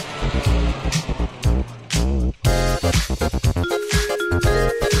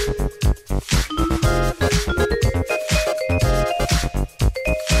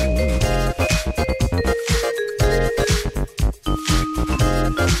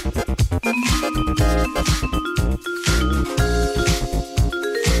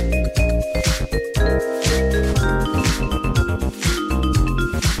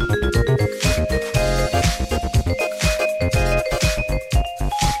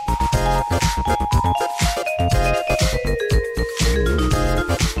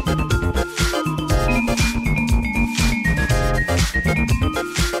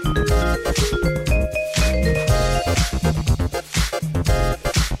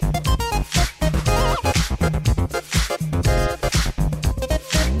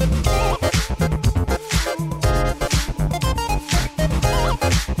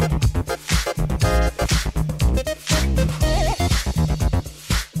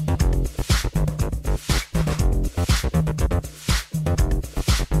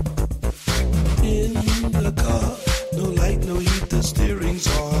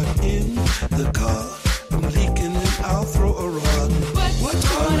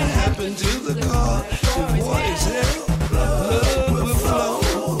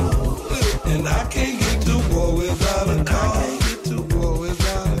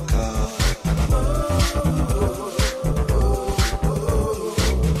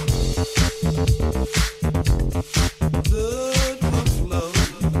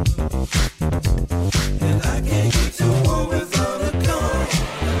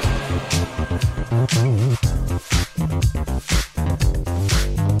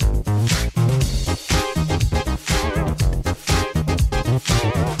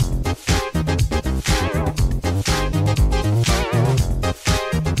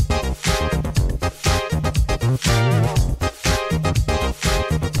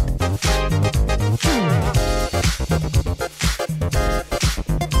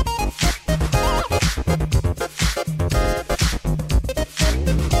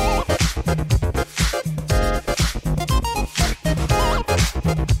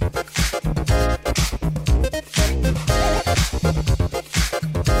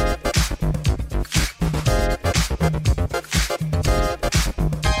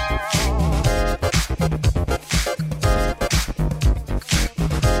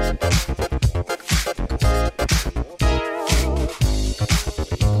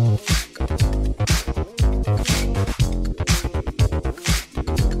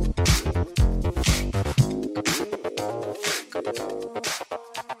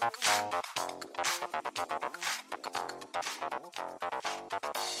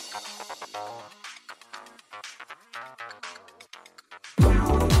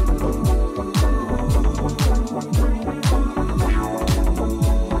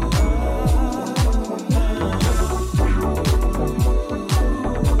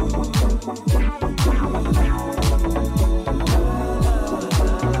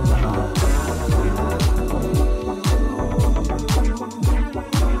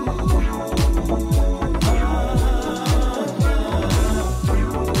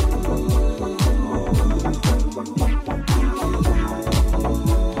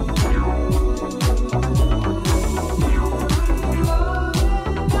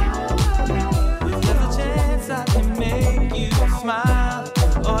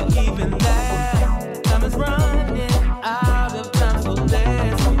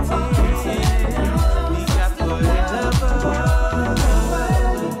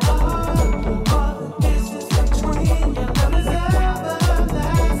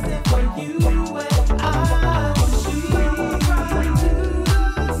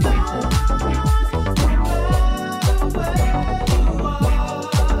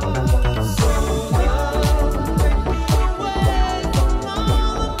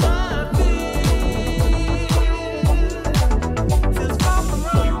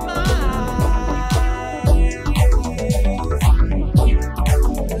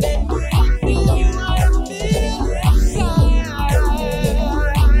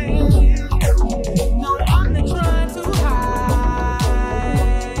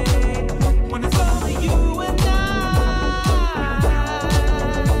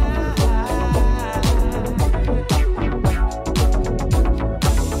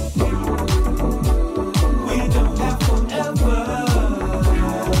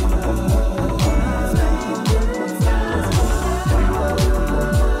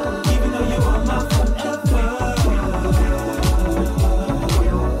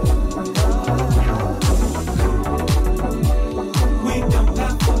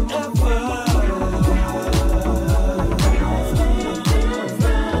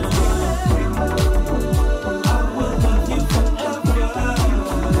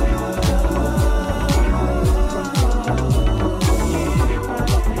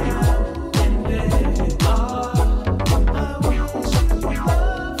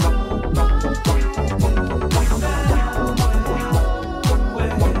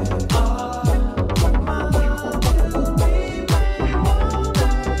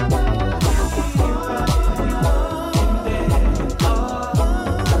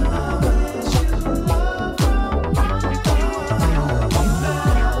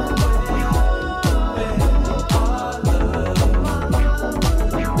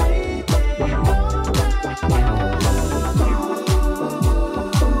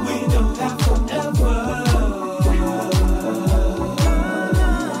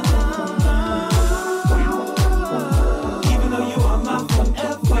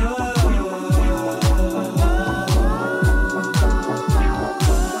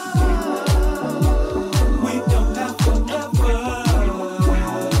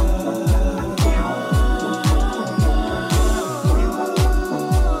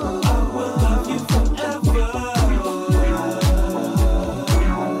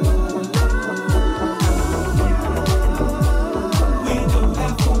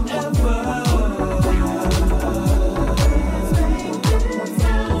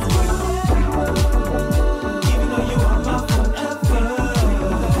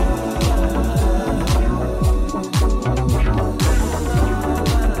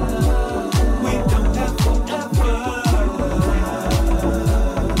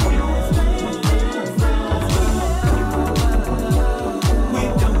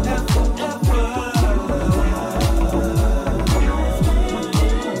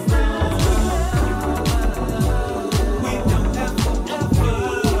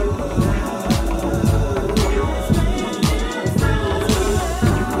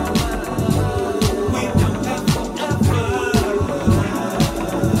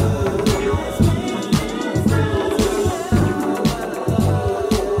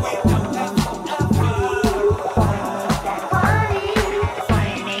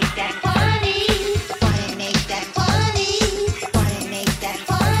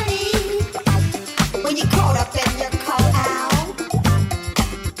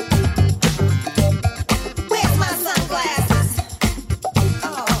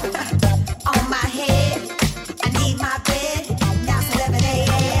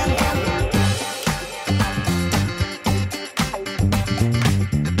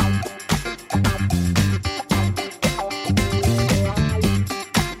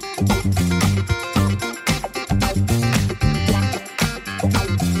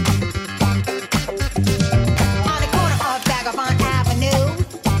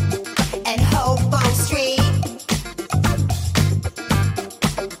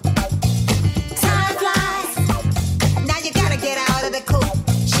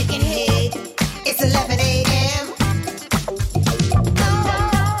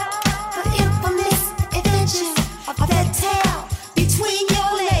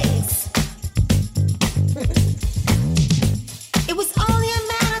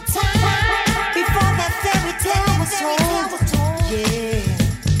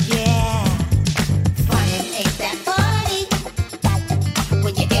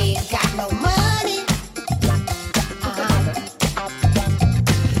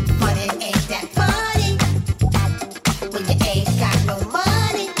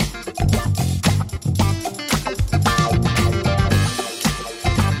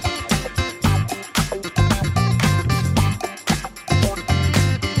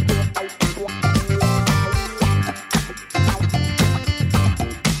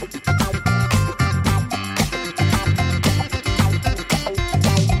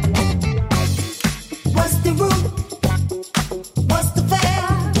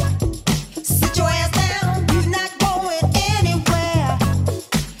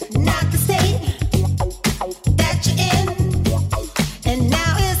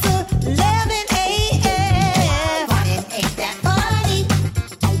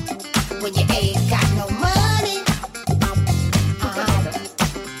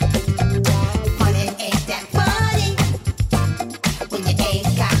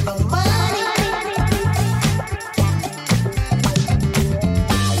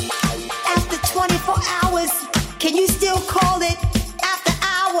 Can you still call it after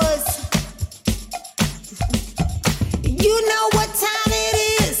hours? You know what time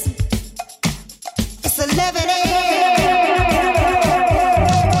it is? It's 11 a.m.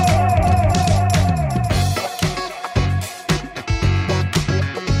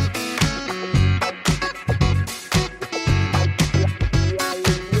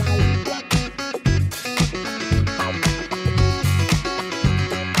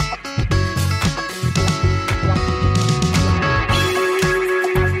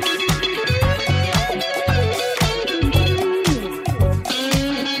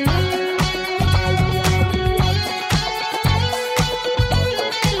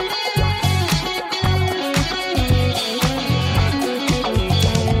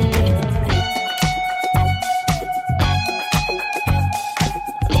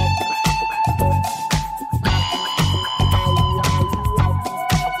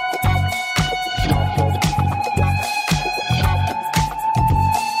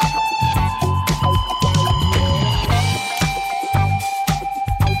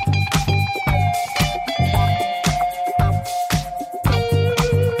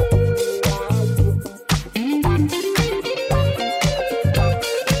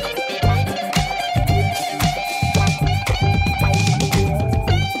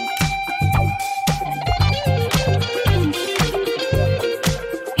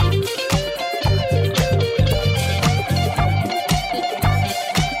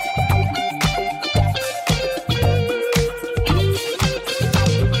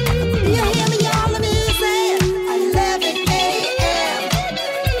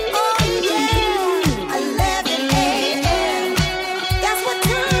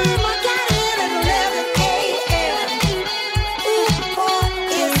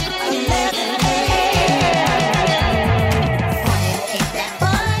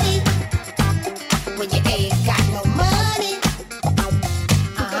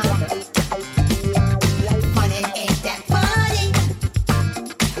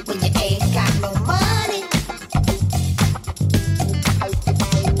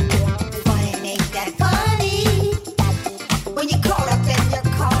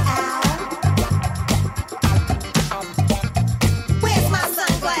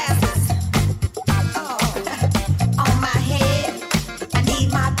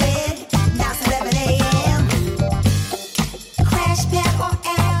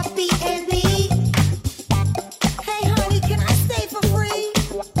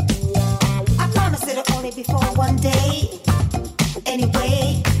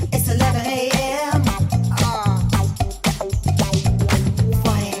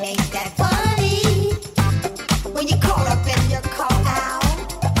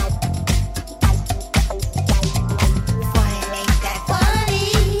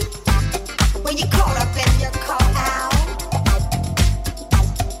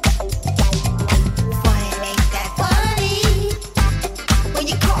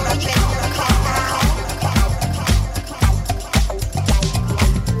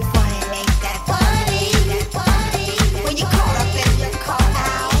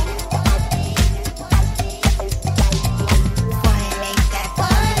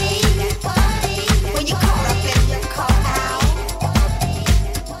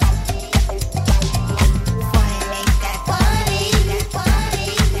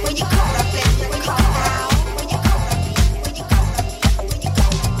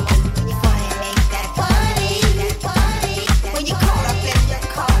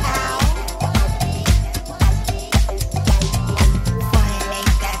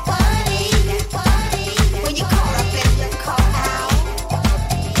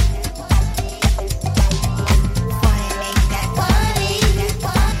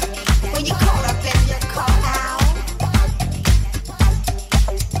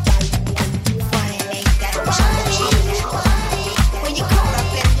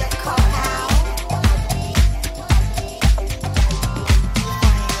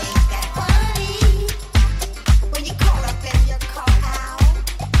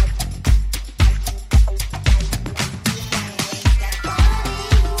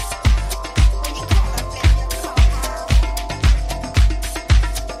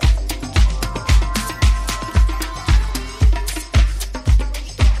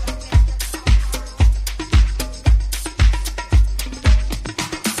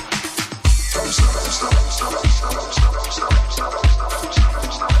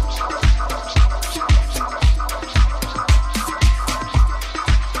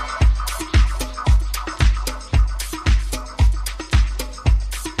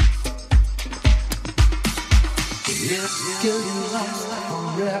 Girl, you last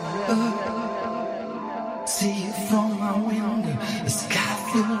forever. See you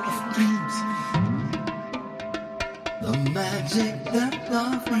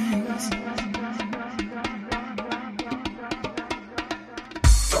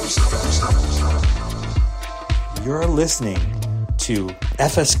You're listening to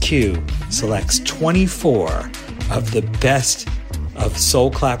FSQ selects 24 of the best of Soul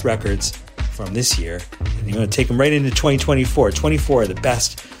Clap records from this year. And you're going to take them right into 2024. 24 of the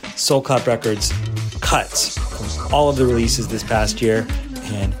best Soul Clap records cuts from all of the releases this past year.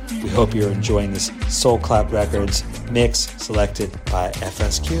 And we hope you're enjoying this Soul Clap Records mix selected by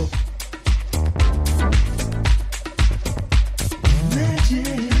FSQ.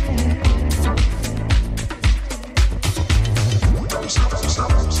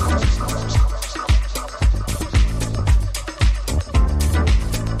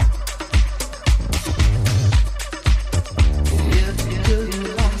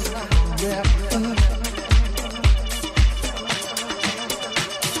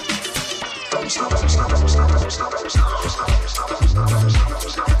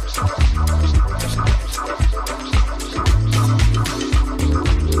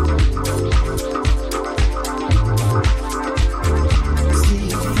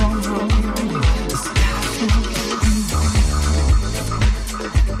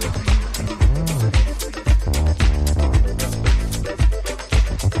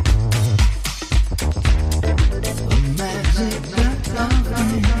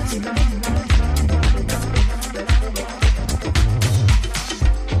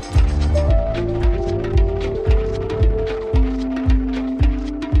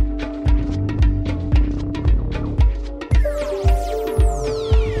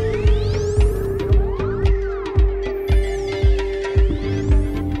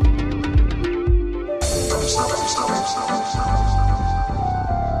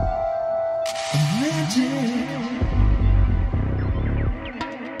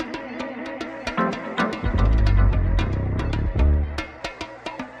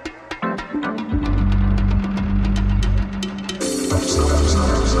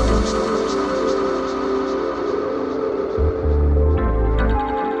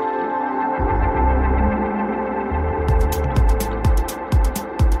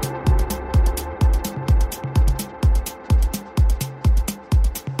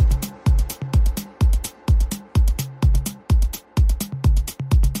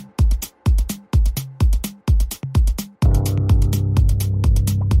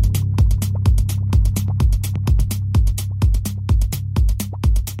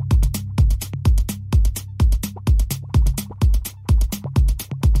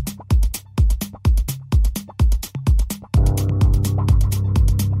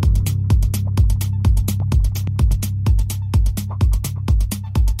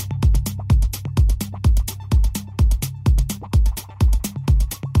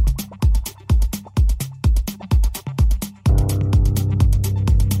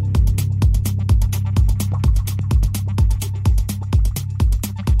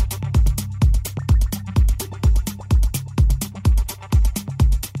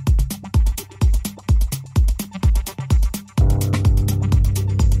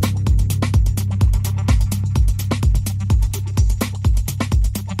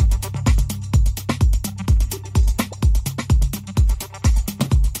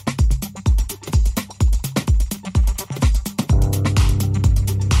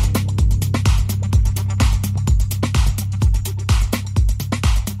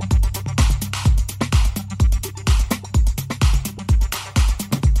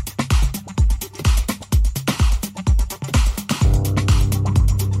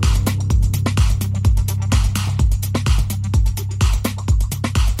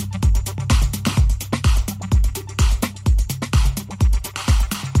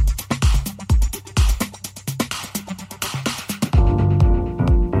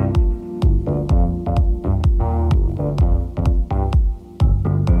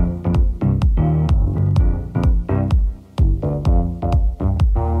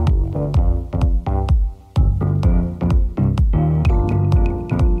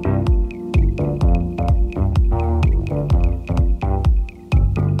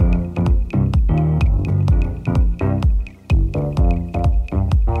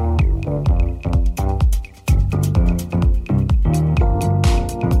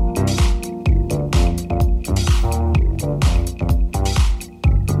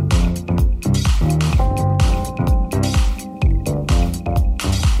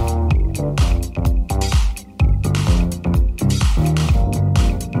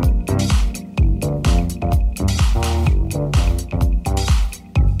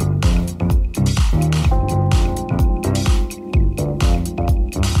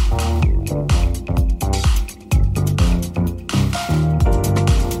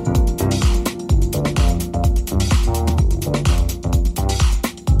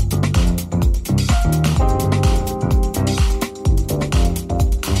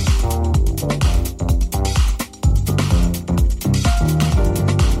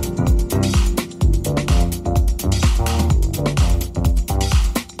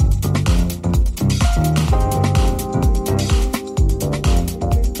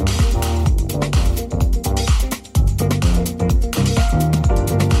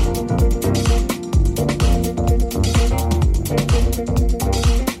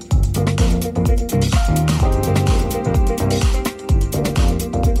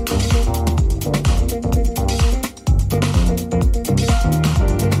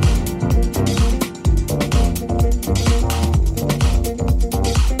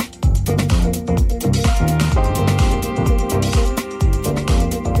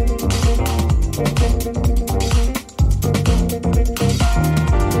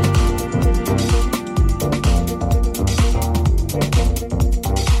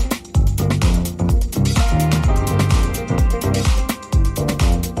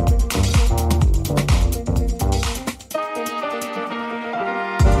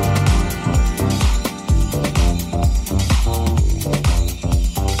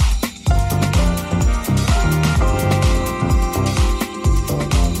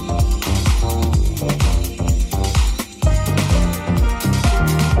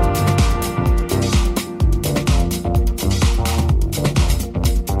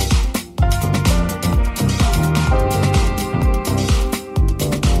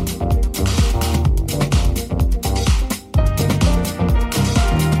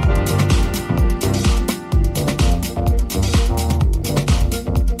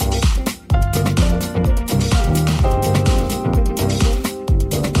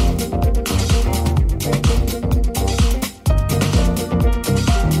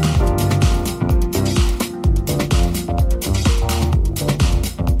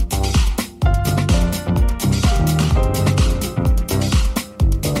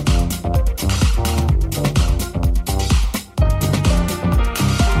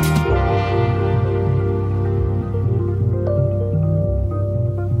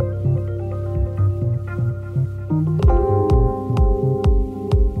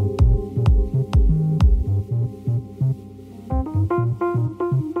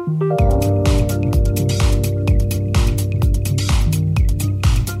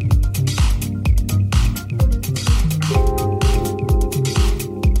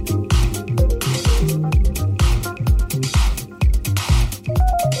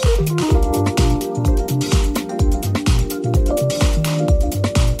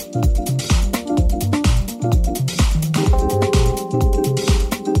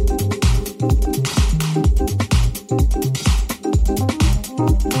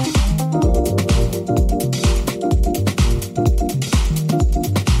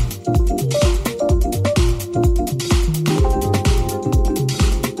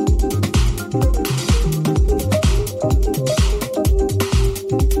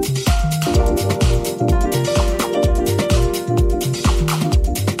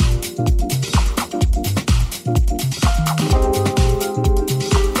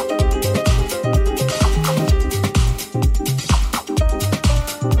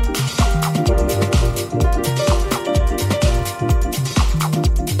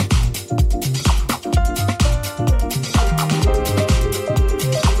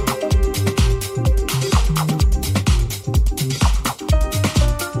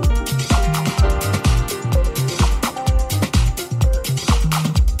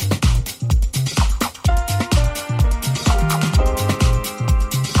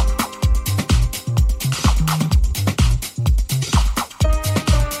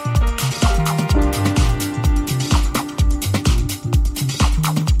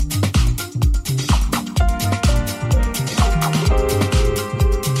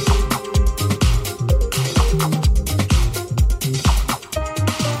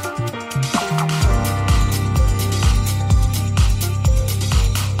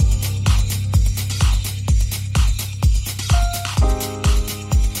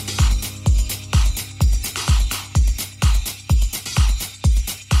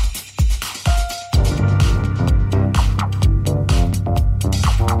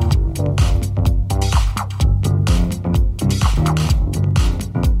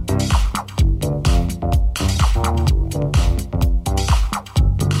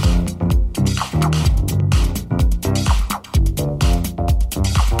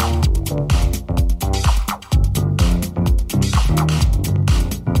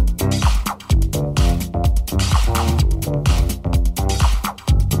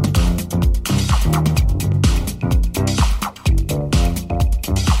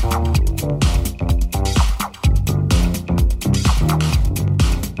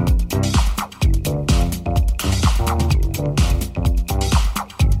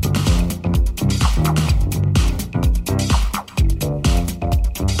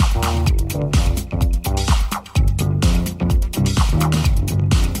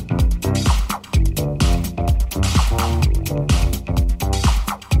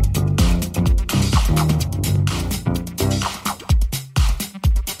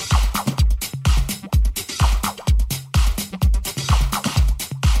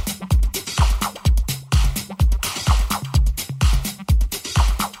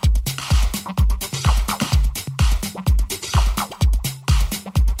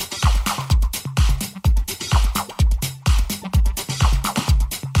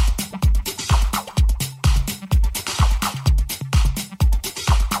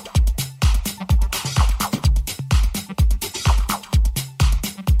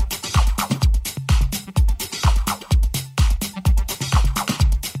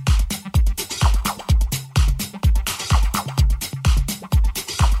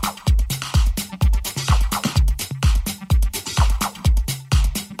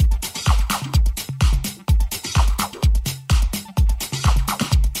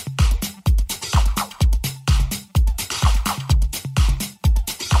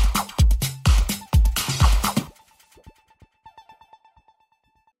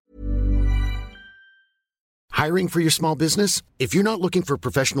 Hiring for your small business? If you're not looking for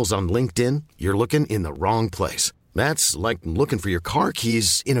professionals on LinkedIn, you're looking in the wrong place. That's like looking for your car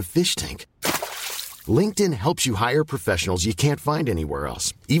keys in a fish tank. LinkedIn helps you hire professionals you can't find anywhere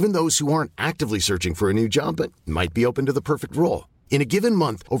else, even those who aren't actively searching for a new job but might be open to the perfect role. In a given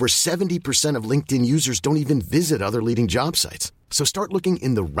month, over 70% of LinkedIn users don't even visit other leading job sites. So start looking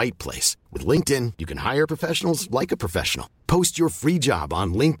in the right place. With LinkedIn, you can hire professionals like a professional. Post your free job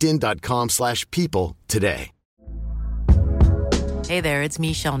on linkedin.com/people today. Hey there, it's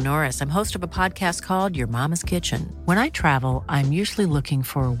Michelle Norris. I'm host of a podcast called Your Mama's Kitchen. When I travel, I'm usually looking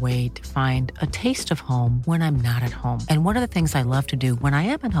for a way to find a taste of home when I'm not at home. And one of the things I love to do when I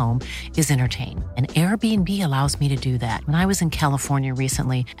am at home is entertain. And Airbnb allows me to do that. When I was in California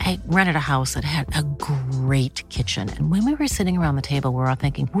recently, I rented a house that had a great kitchen. And when we were sitting around the table, we're all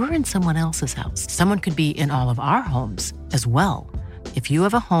thinking, we're in someone else's house. Someone could be in all of our homes as well. If you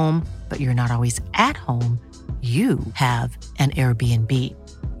have a home, but you're not always at home, you have an Airbnb.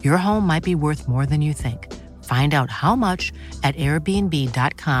 Your home might be worth more than you think. Find out how much at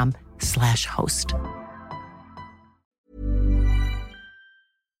airbnb.com/host.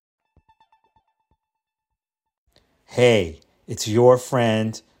 Hey, it's your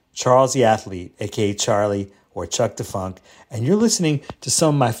friend, Charles the Athlete, aka Charlie or Chuck the Fonk, and you're listening to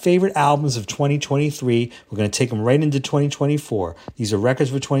some of my favorite albums of 2023. We're going to take them right into 2024. These are records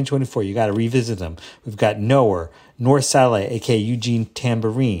for 2024. You got to revisit them. We've got Knower, North Satellite, aka Eugene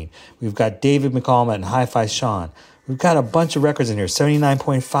Tambourine. We've got David McCallum and Hi-Fi Sean. We've got a bunch of records in here,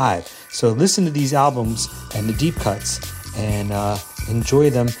 79.5. So listen to these albums and the deep cuts and enjoy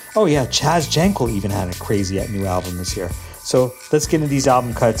them. Oh yeah, Chaz Jankel even had a crazy new album this year. So let's get into these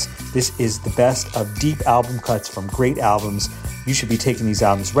album cuts. This is the best of deep album cuts from great albums. You should be taking these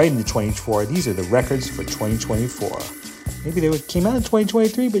albums right into 2024. These are the records for 2024. Maybe they came out in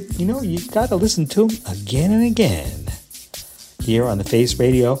 2023, but you know, you got to listen to them again and again. Here on The Face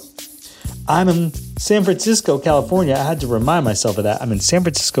Radio. I'm in San Francisco, California. I had to remind myself of that. I'm in San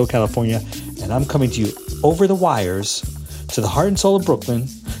Francisco, California, and I'm coming to you over the wires to the heart and soul of Brooklyn,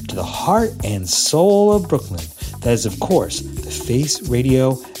 to the heart and soul of Brooklyn. That is, of course, The Face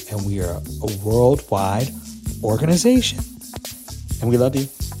Radio, and we are a worldwide organization. And we love you.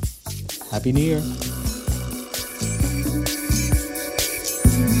 Happy New Year.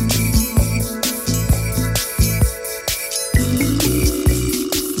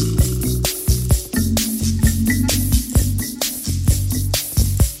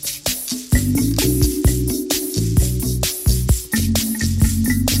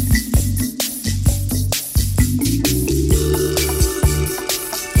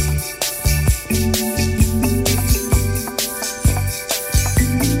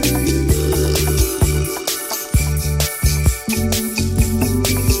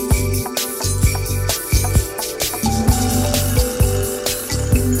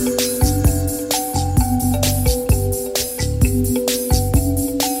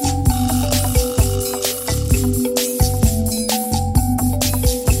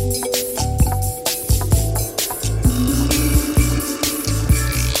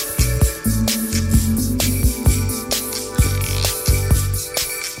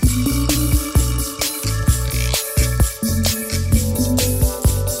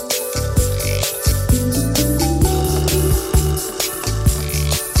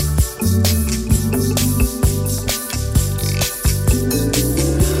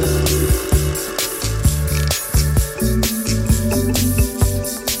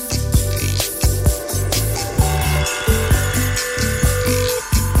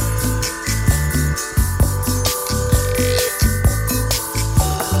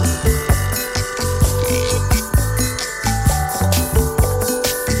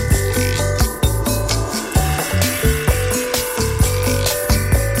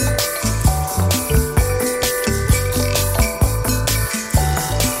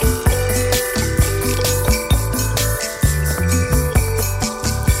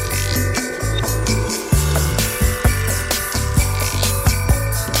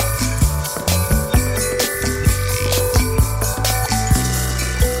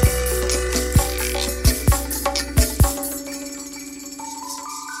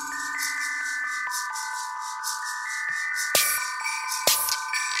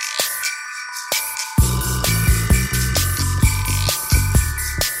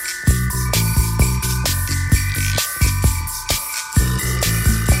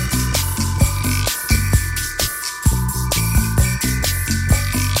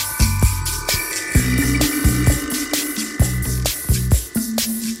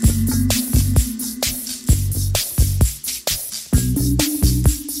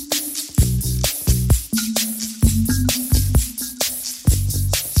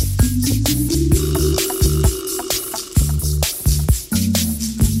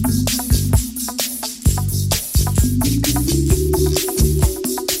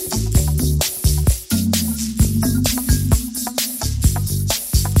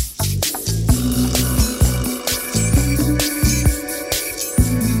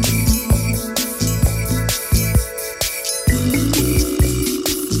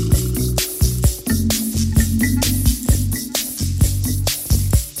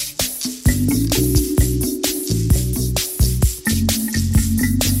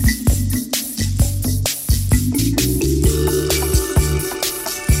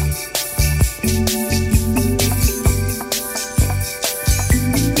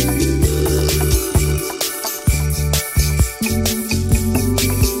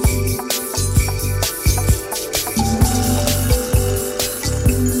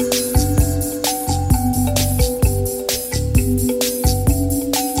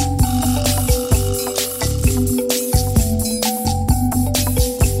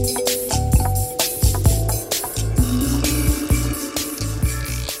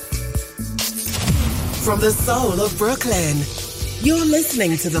 From the soul of Brooklyn, you're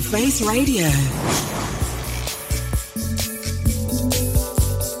listening to The Face Radio.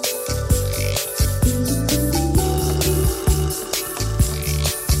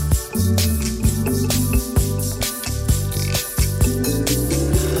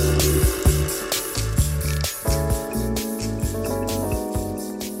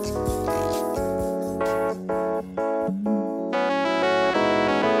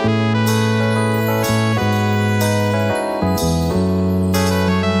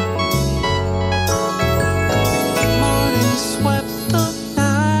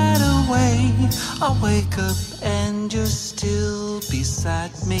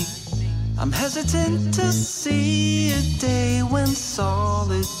 Hesitant to see a day when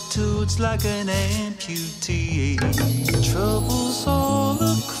solitude's like an amputee. Troubles all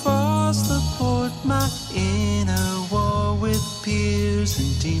across the board, my inner war with peers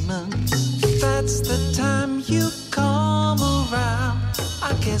and demons. That's the time you come around.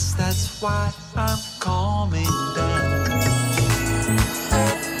 I guess that's why I'm calming down.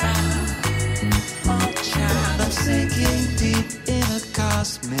 I'm sinking deep in a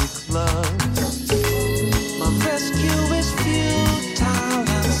cosmic love. My rescue is futile.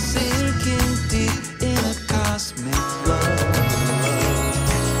 I'm sinking deep in a cosmic love.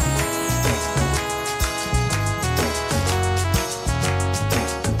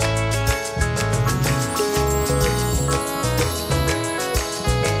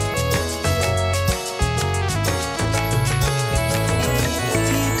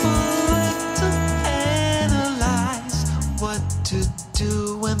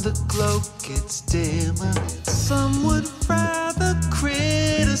 The glow gets dimmer. Some would rather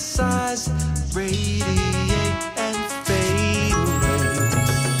criticize, radiate and fade away.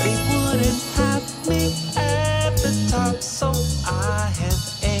 They wouldn't have me at the top, so I have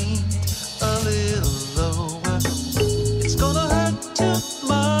aimed a little lower. It's gonna hurt too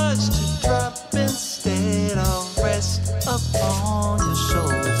much to drop. Instead, I'll rest upon your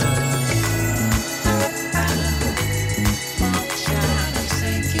shoulder.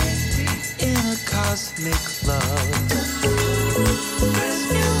 Cosmic love.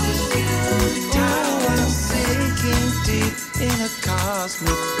 Rescue is futile. I'm sinking deep in a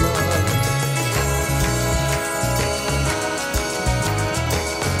cosmic love.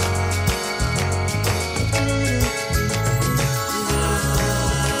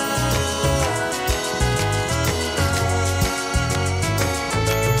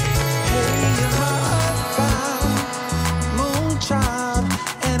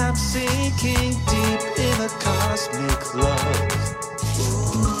 Cosmic love.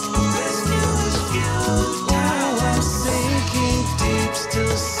 Rescue is futile. I'm sinking deep,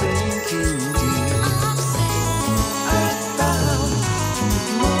 still sinking deep. I found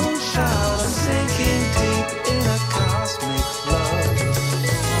moonshine. I'm sinking deep in a cosmic love.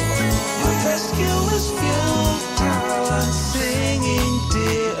 My rescue is futile. I'm singing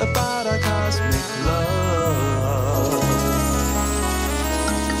dear about a cosmic love.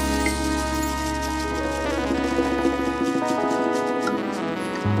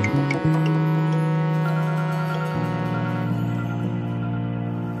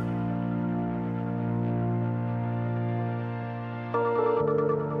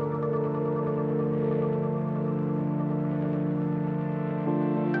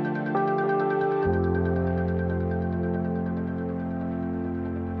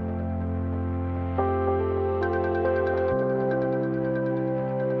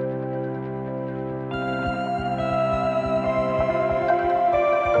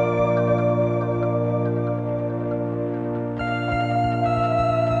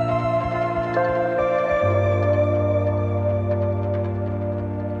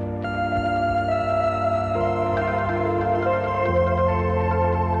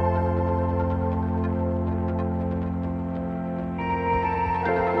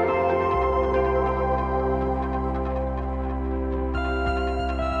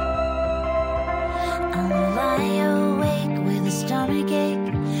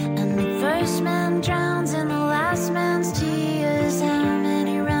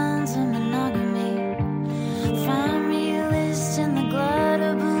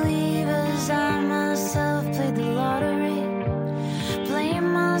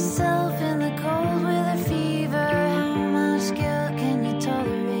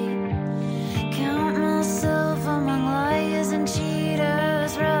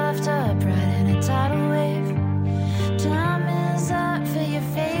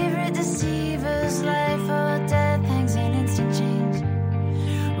 Life or death hangs an instant change.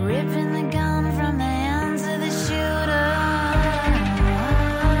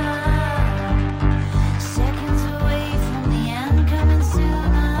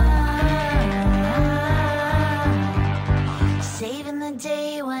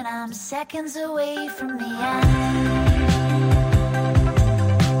 seconds away from the end.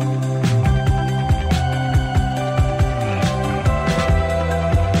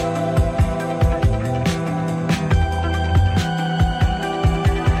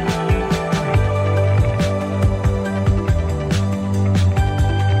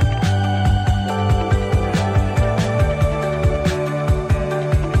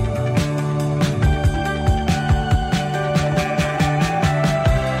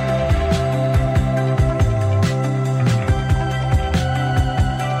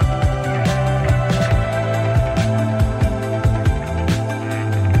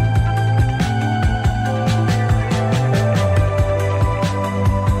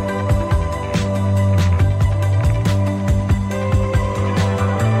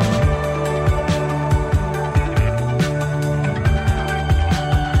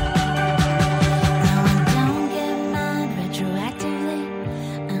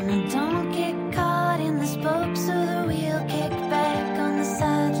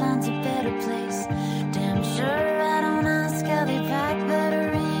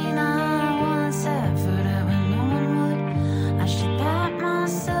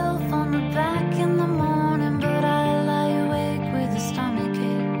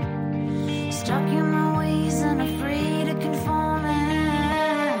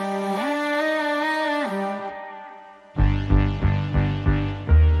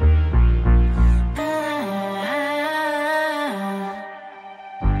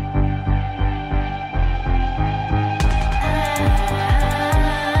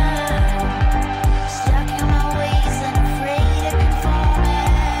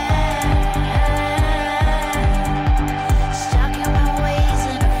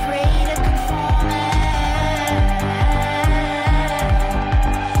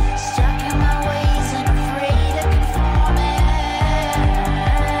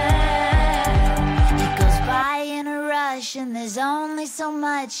 There's only so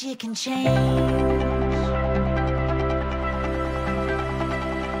much you can change.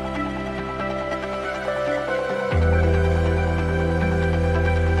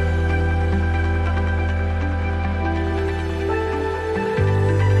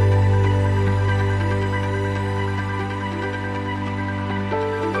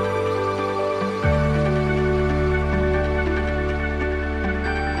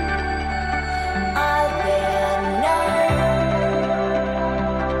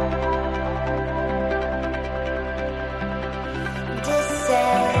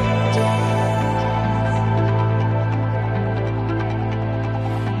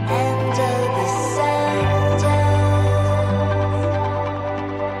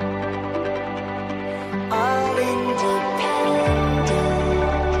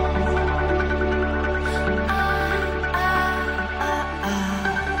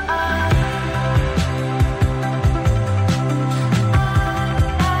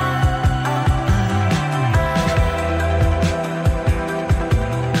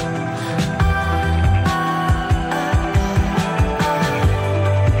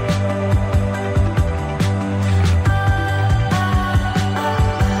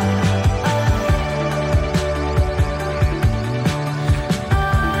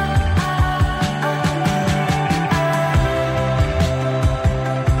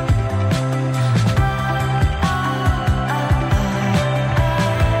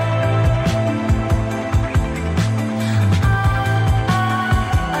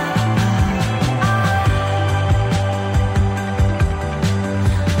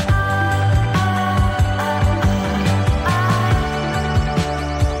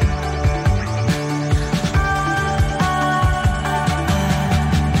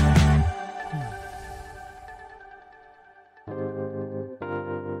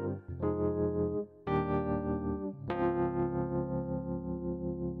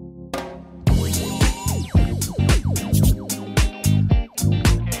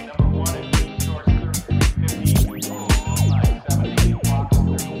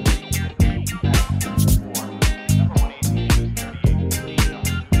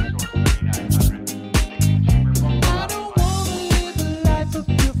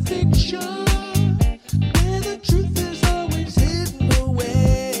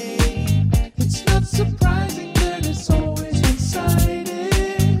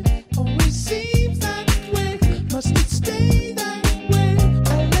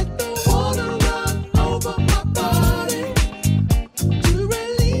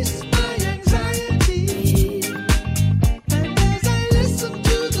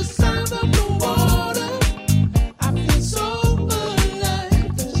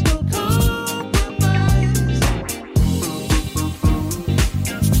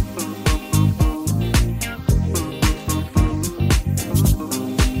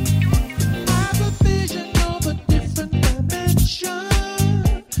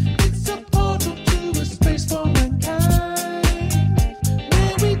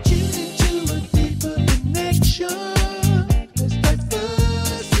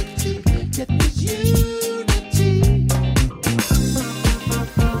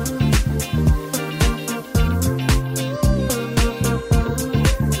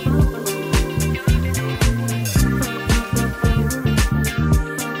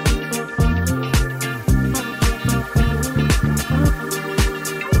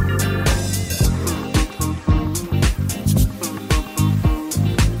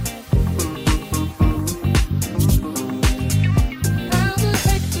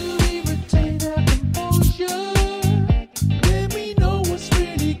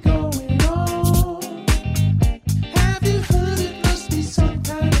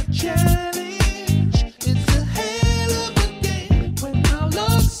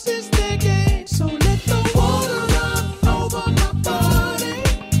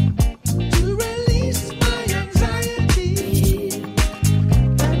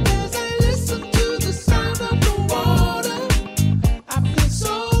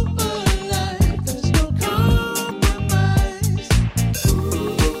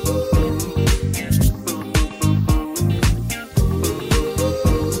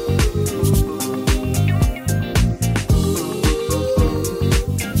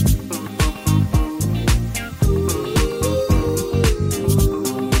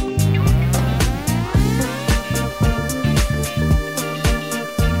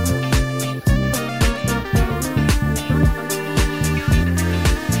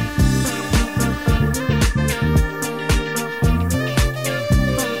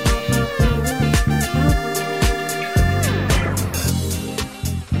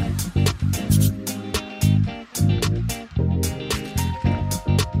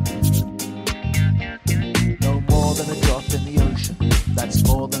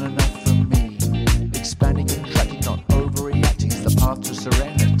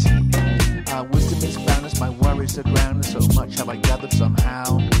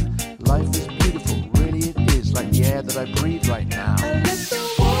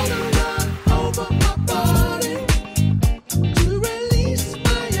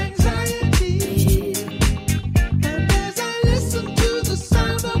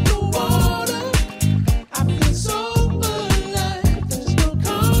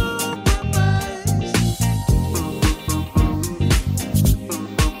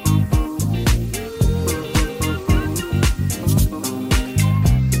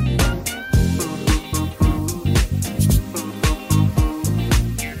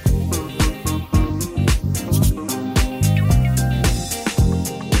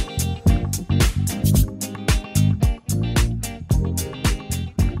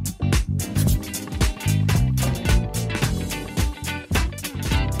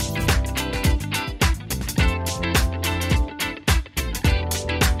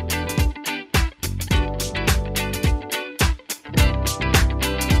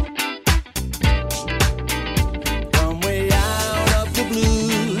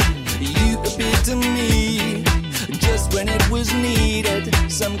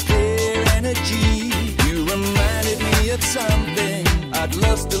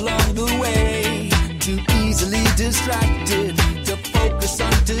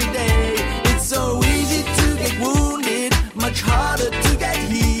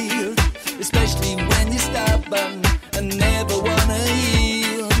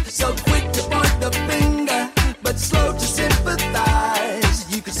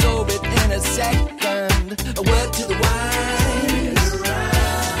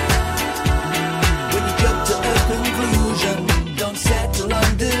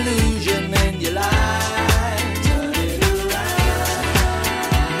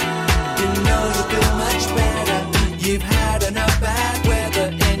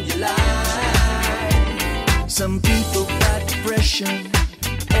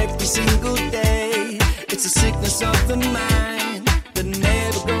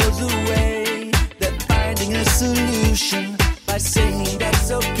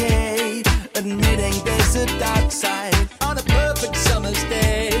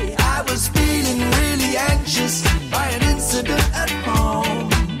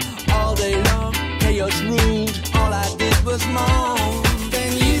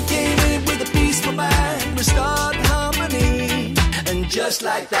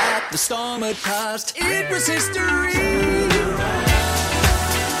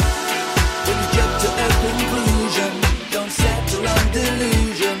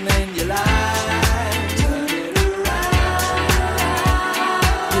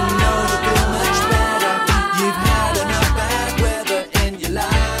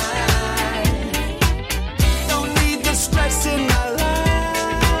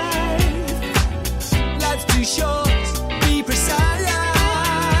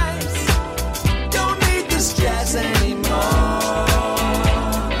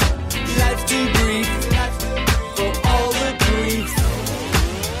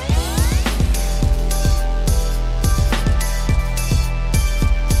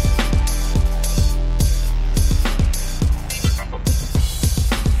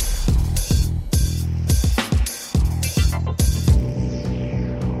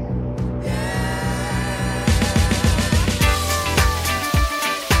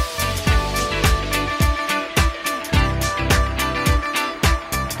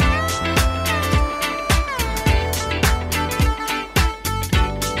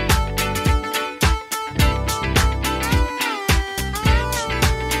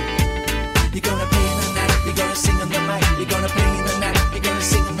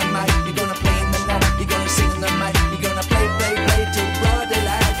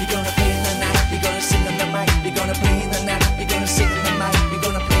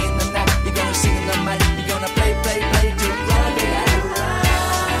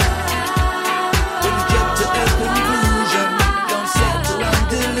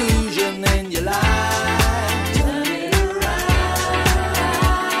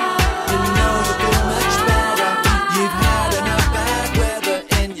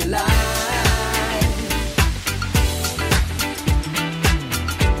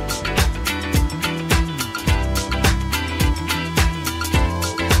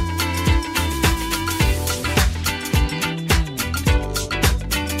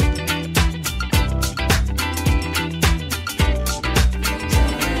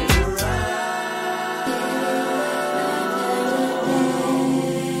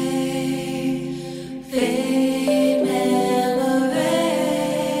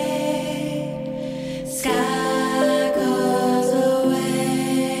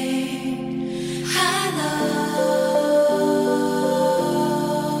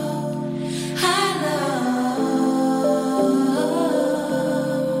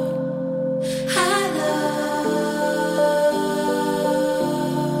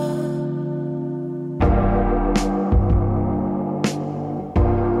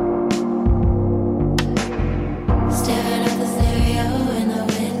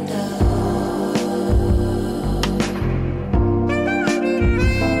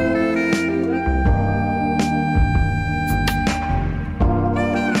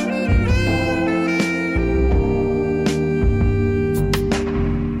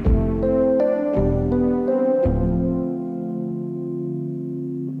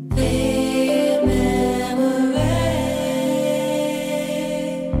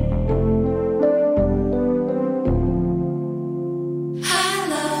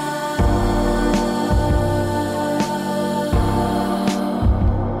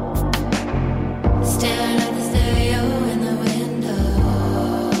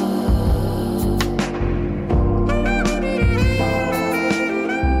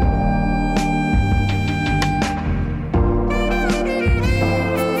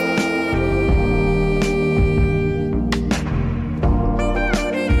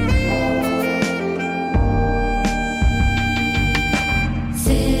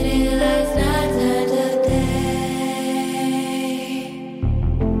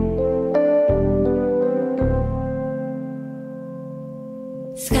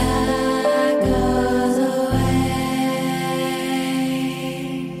 Sky goes away.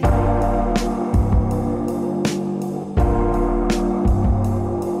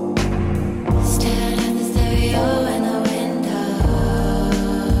 Staring at the stereo in the window.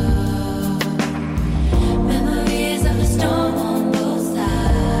 Memories of the storm on both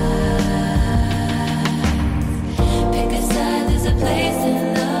sides. Pick a side, there's a place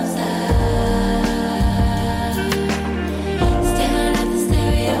in love's eyes. Staring at the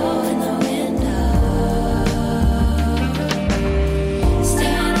stereo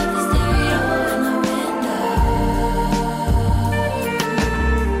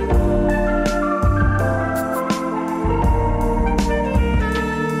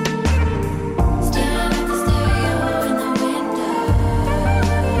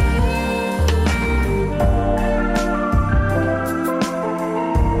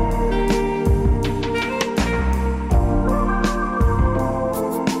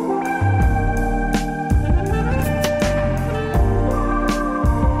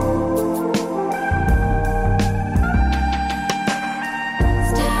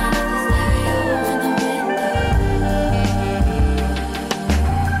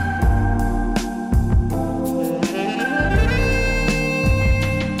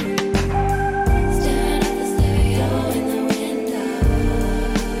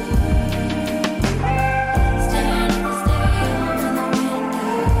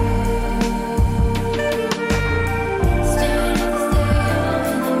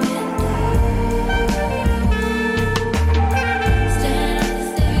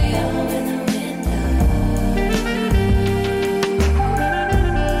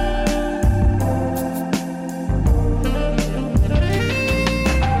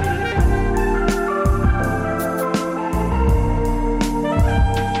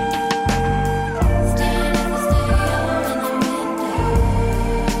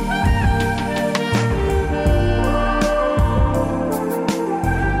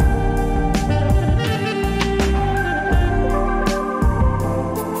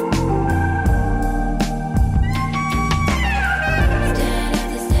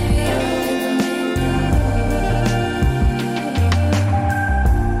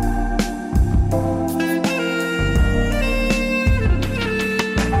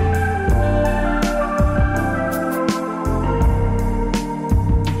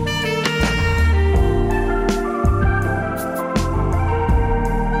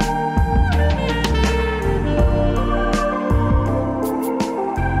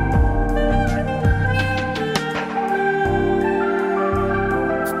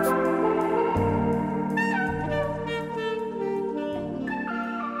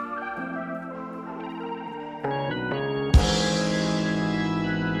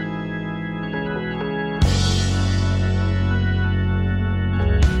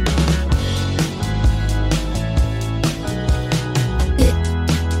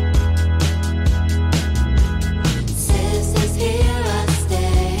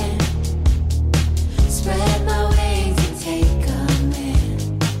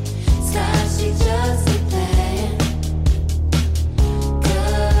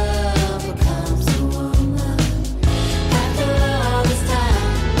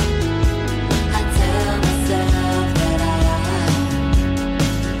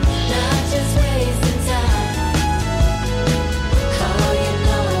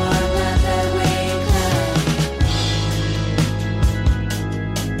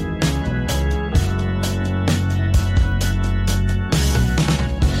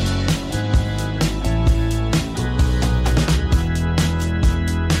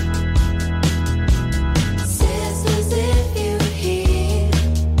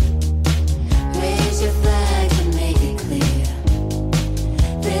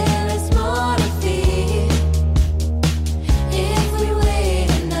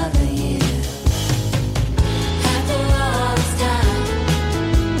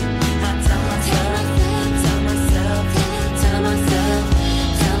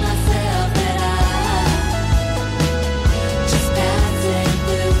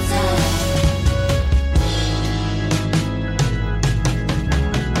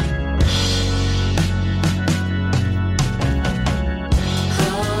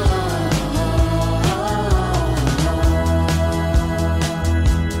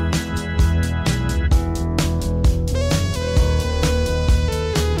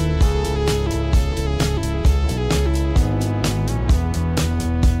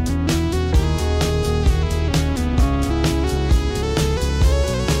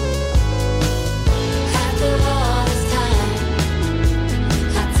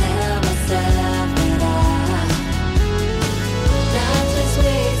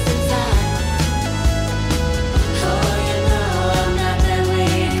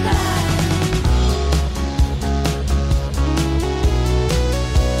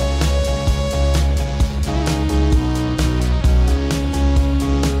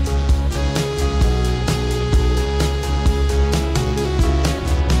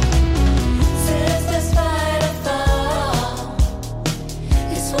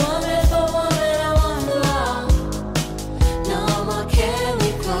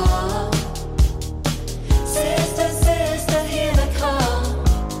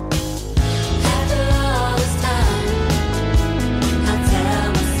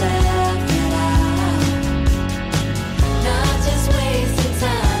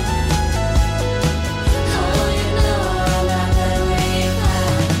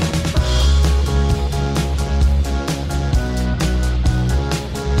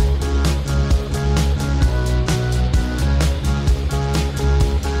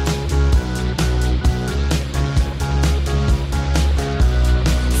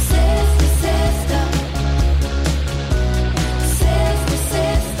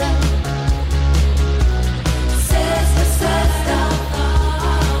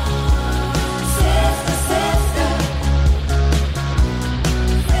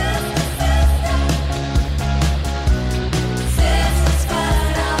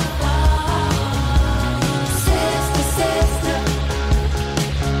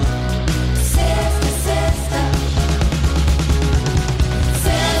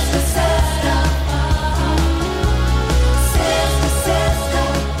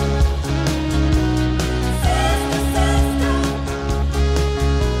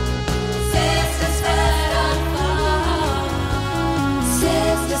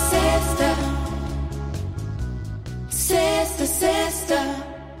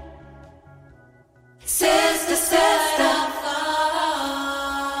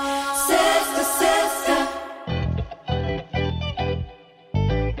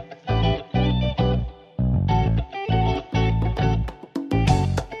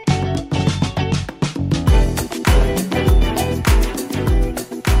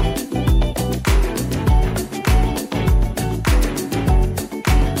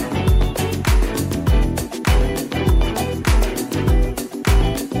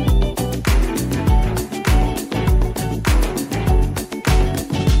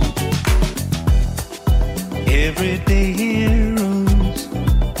everyday heroes,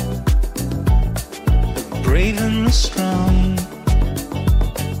 the brave and the strong.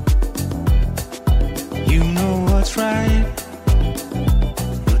 You know what's right,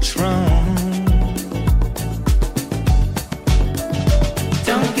 what's wrong.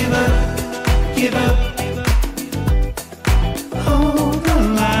 Don't give up, give up. Hold the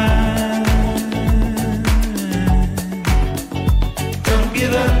line. Don't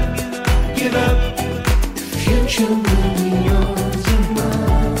give up, give up. The future will be yours and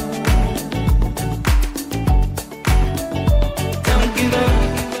mine. Don't give up,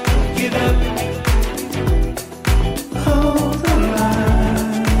 give up. Hold the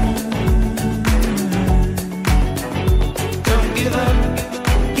line. Don't give up,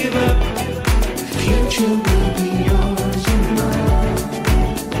 give up. The future will be yours and mine.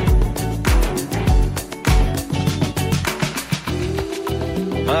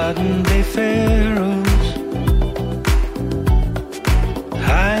 Modern day pharaohs,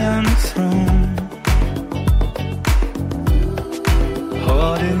 high on the throne,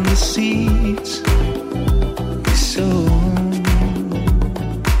 hoarding the seeds we sow.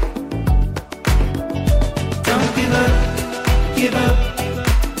 Don't give up, give up.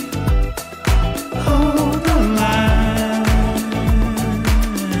 Hold the line.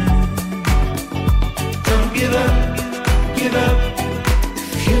 Don't give up, give up.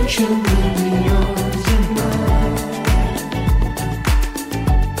 The future will be yours and mine.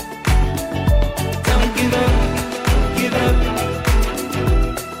 Don't give up, give up.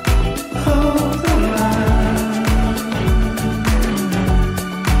 Hold the line.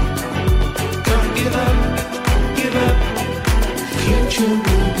 Don't give up, give up. The future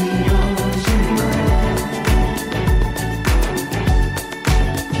will be yours and mine.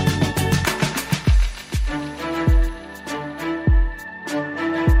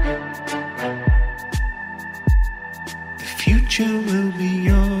 The future will be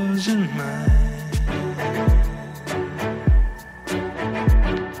yours and mine.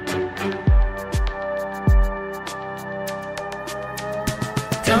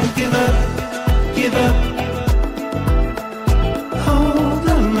 Don't give up, give up. Hold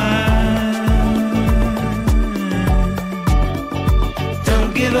the line. Don't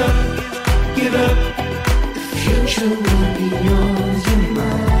give up, give up. The future will be yours and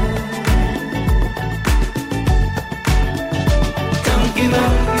mine. Don't give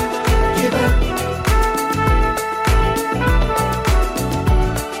up, give up.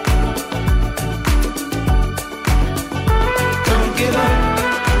 Don't give up,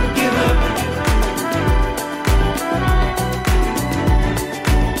 give up.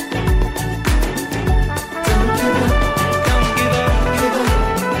 Don't give up, don't give up, give up.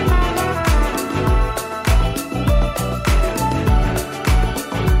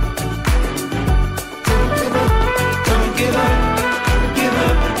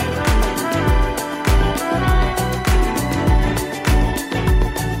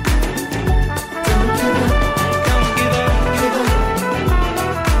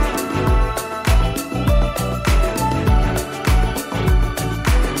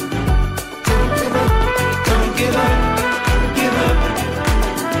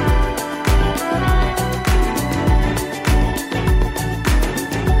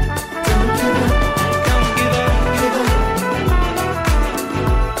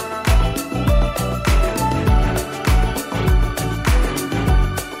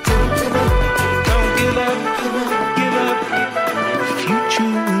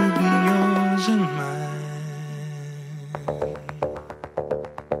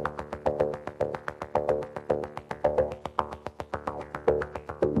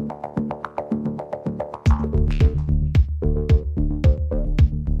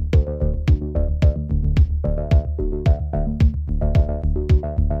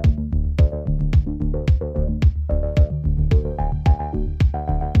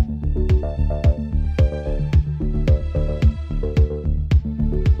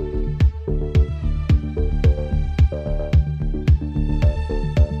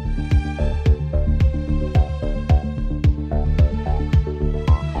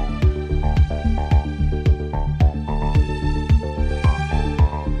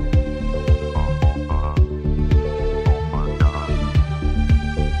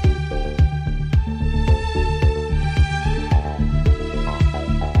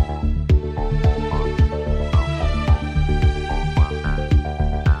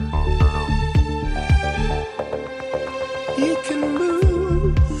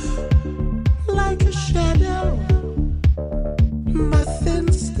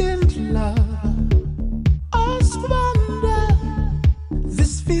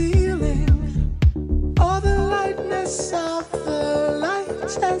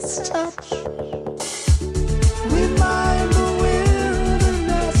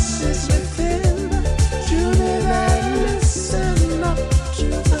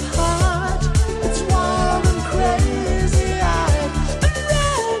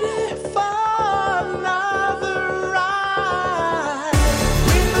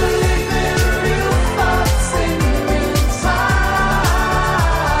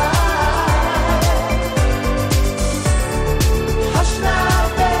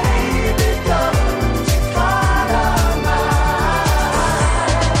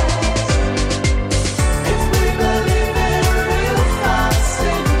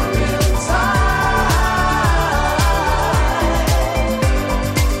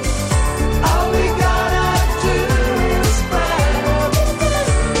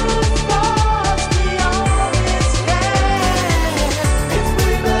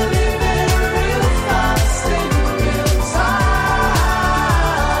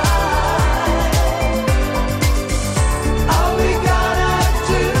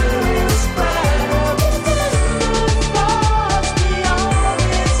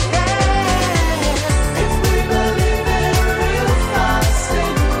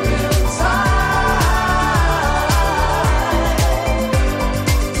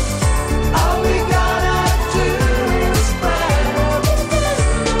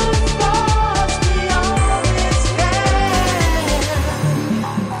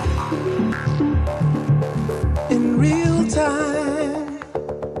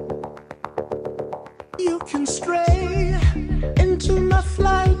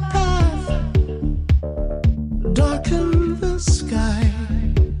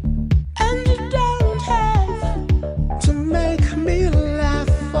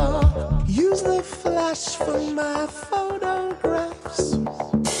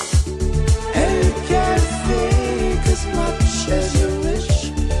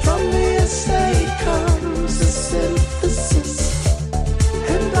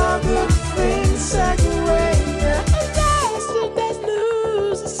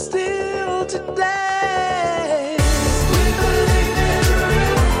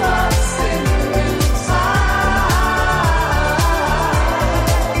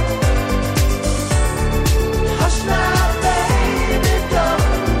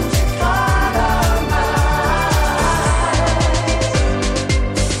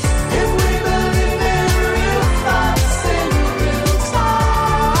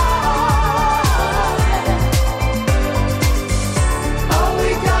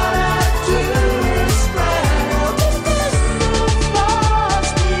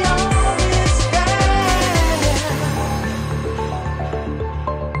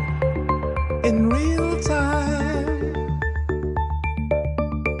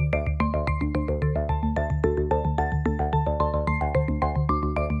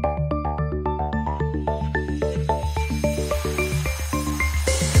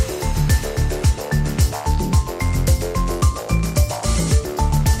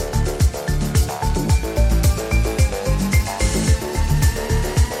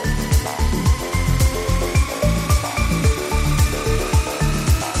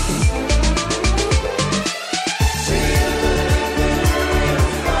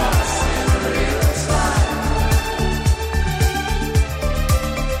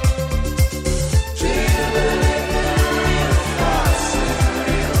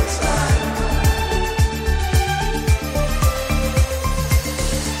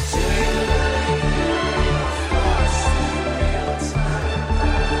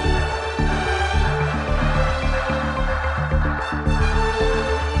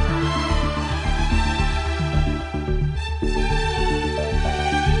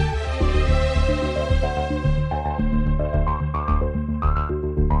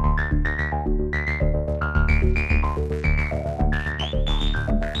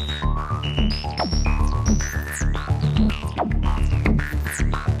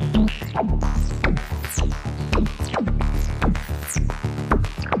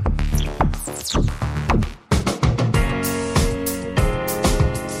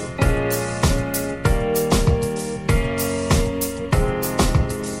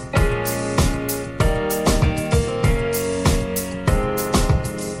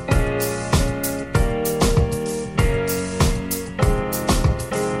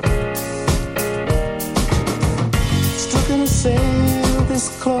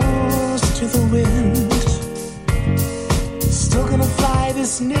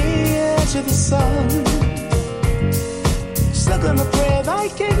 near to the sun. Still gonna pray thy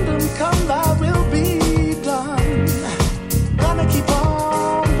kingdom come, thy will be done. Gonna keep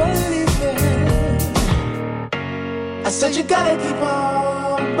on believing. I said you gotta keep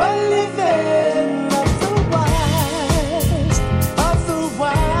on believing. Otherwise,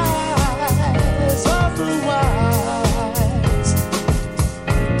 otherwise, otherwise.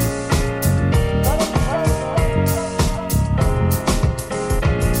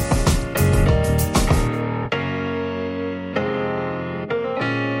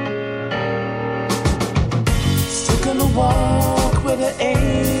 Still gonna walk where the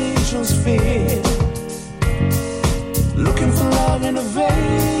angels fear. Looking for love in a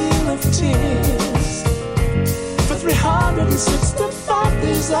veil of tears. For 365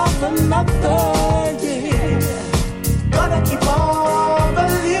 days of another year. Gotta keep on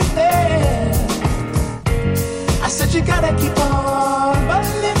believing. I said you gotta keep on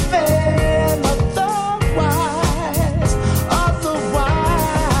believing. Otherwise, otherwise,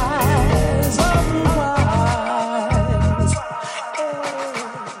 otherwise.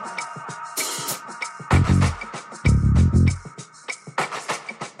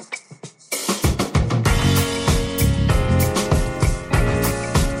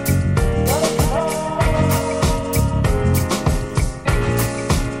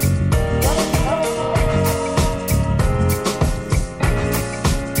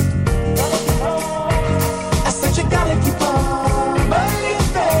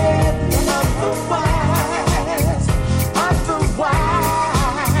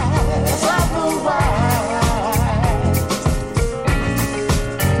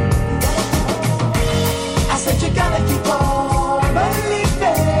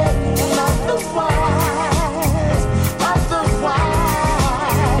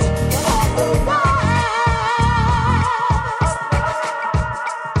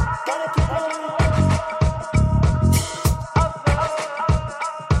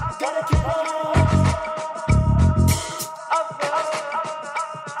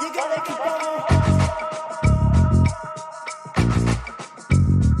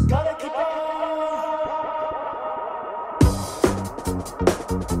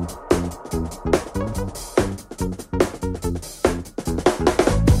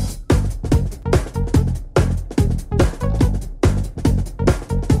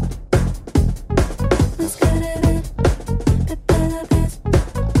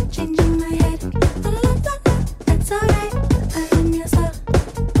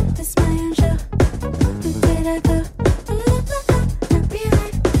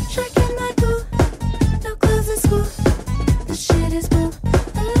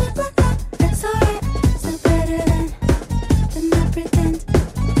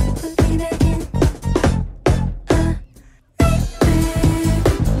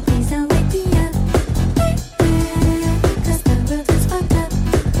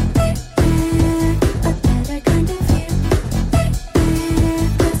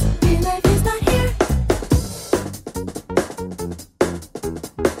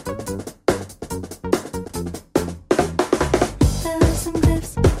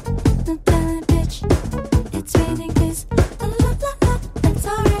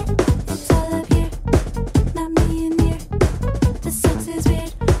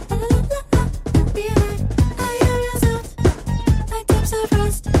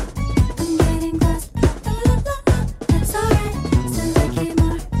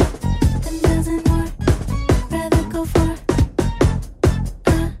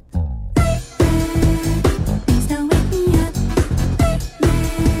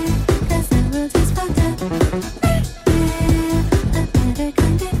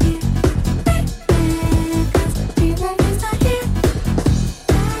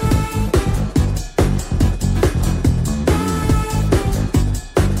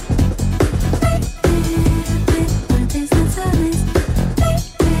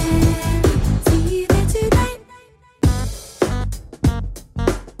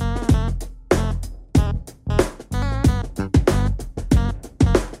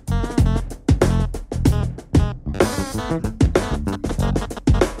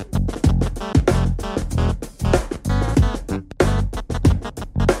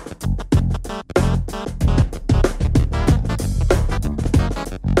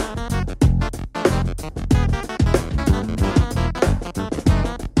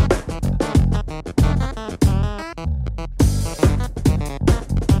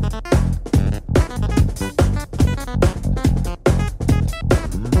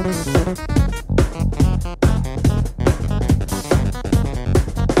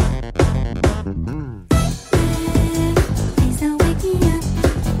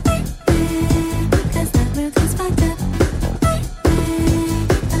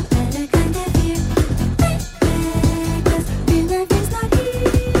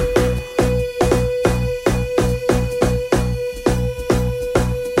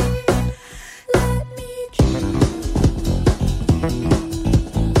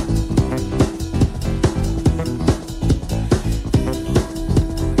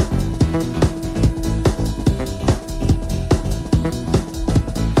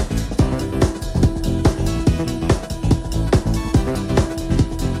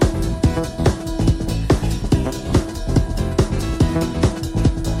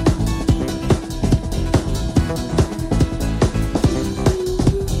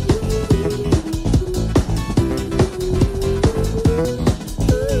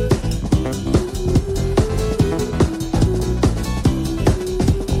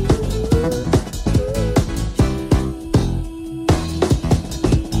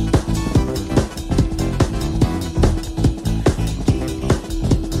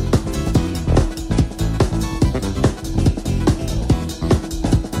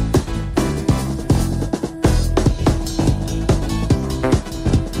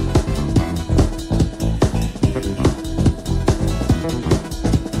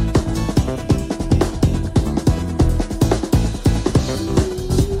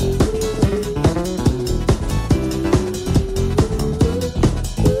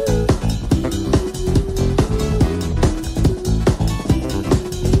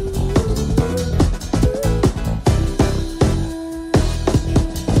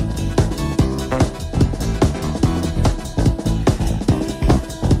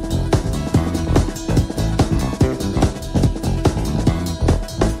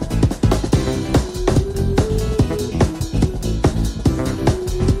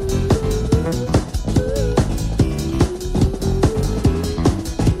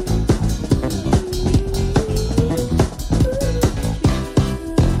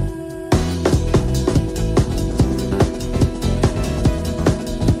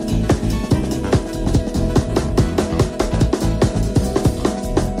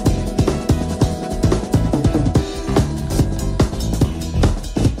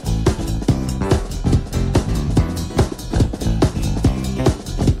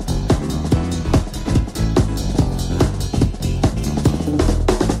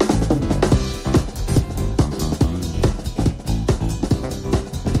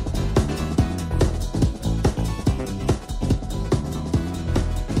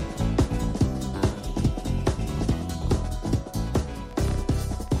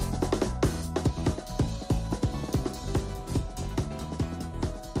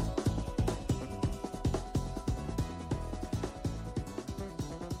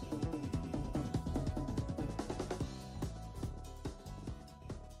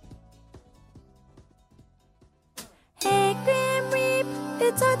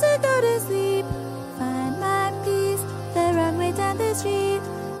 It's hard to go to sleep. Find my peace, the wrong way down the street.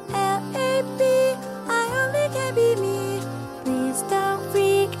 L-A-B, I only can be me. Please don't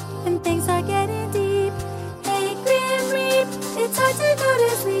freak when things are getting deep. Hey, Grim Reap, it's hard to go to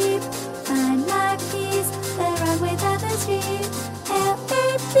sleep. Find my peace, the wrong way down the street.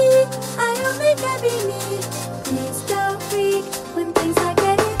 L-A-B, I only can be me. Please don't freak when things are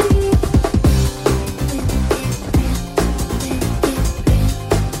getting deep. Hey,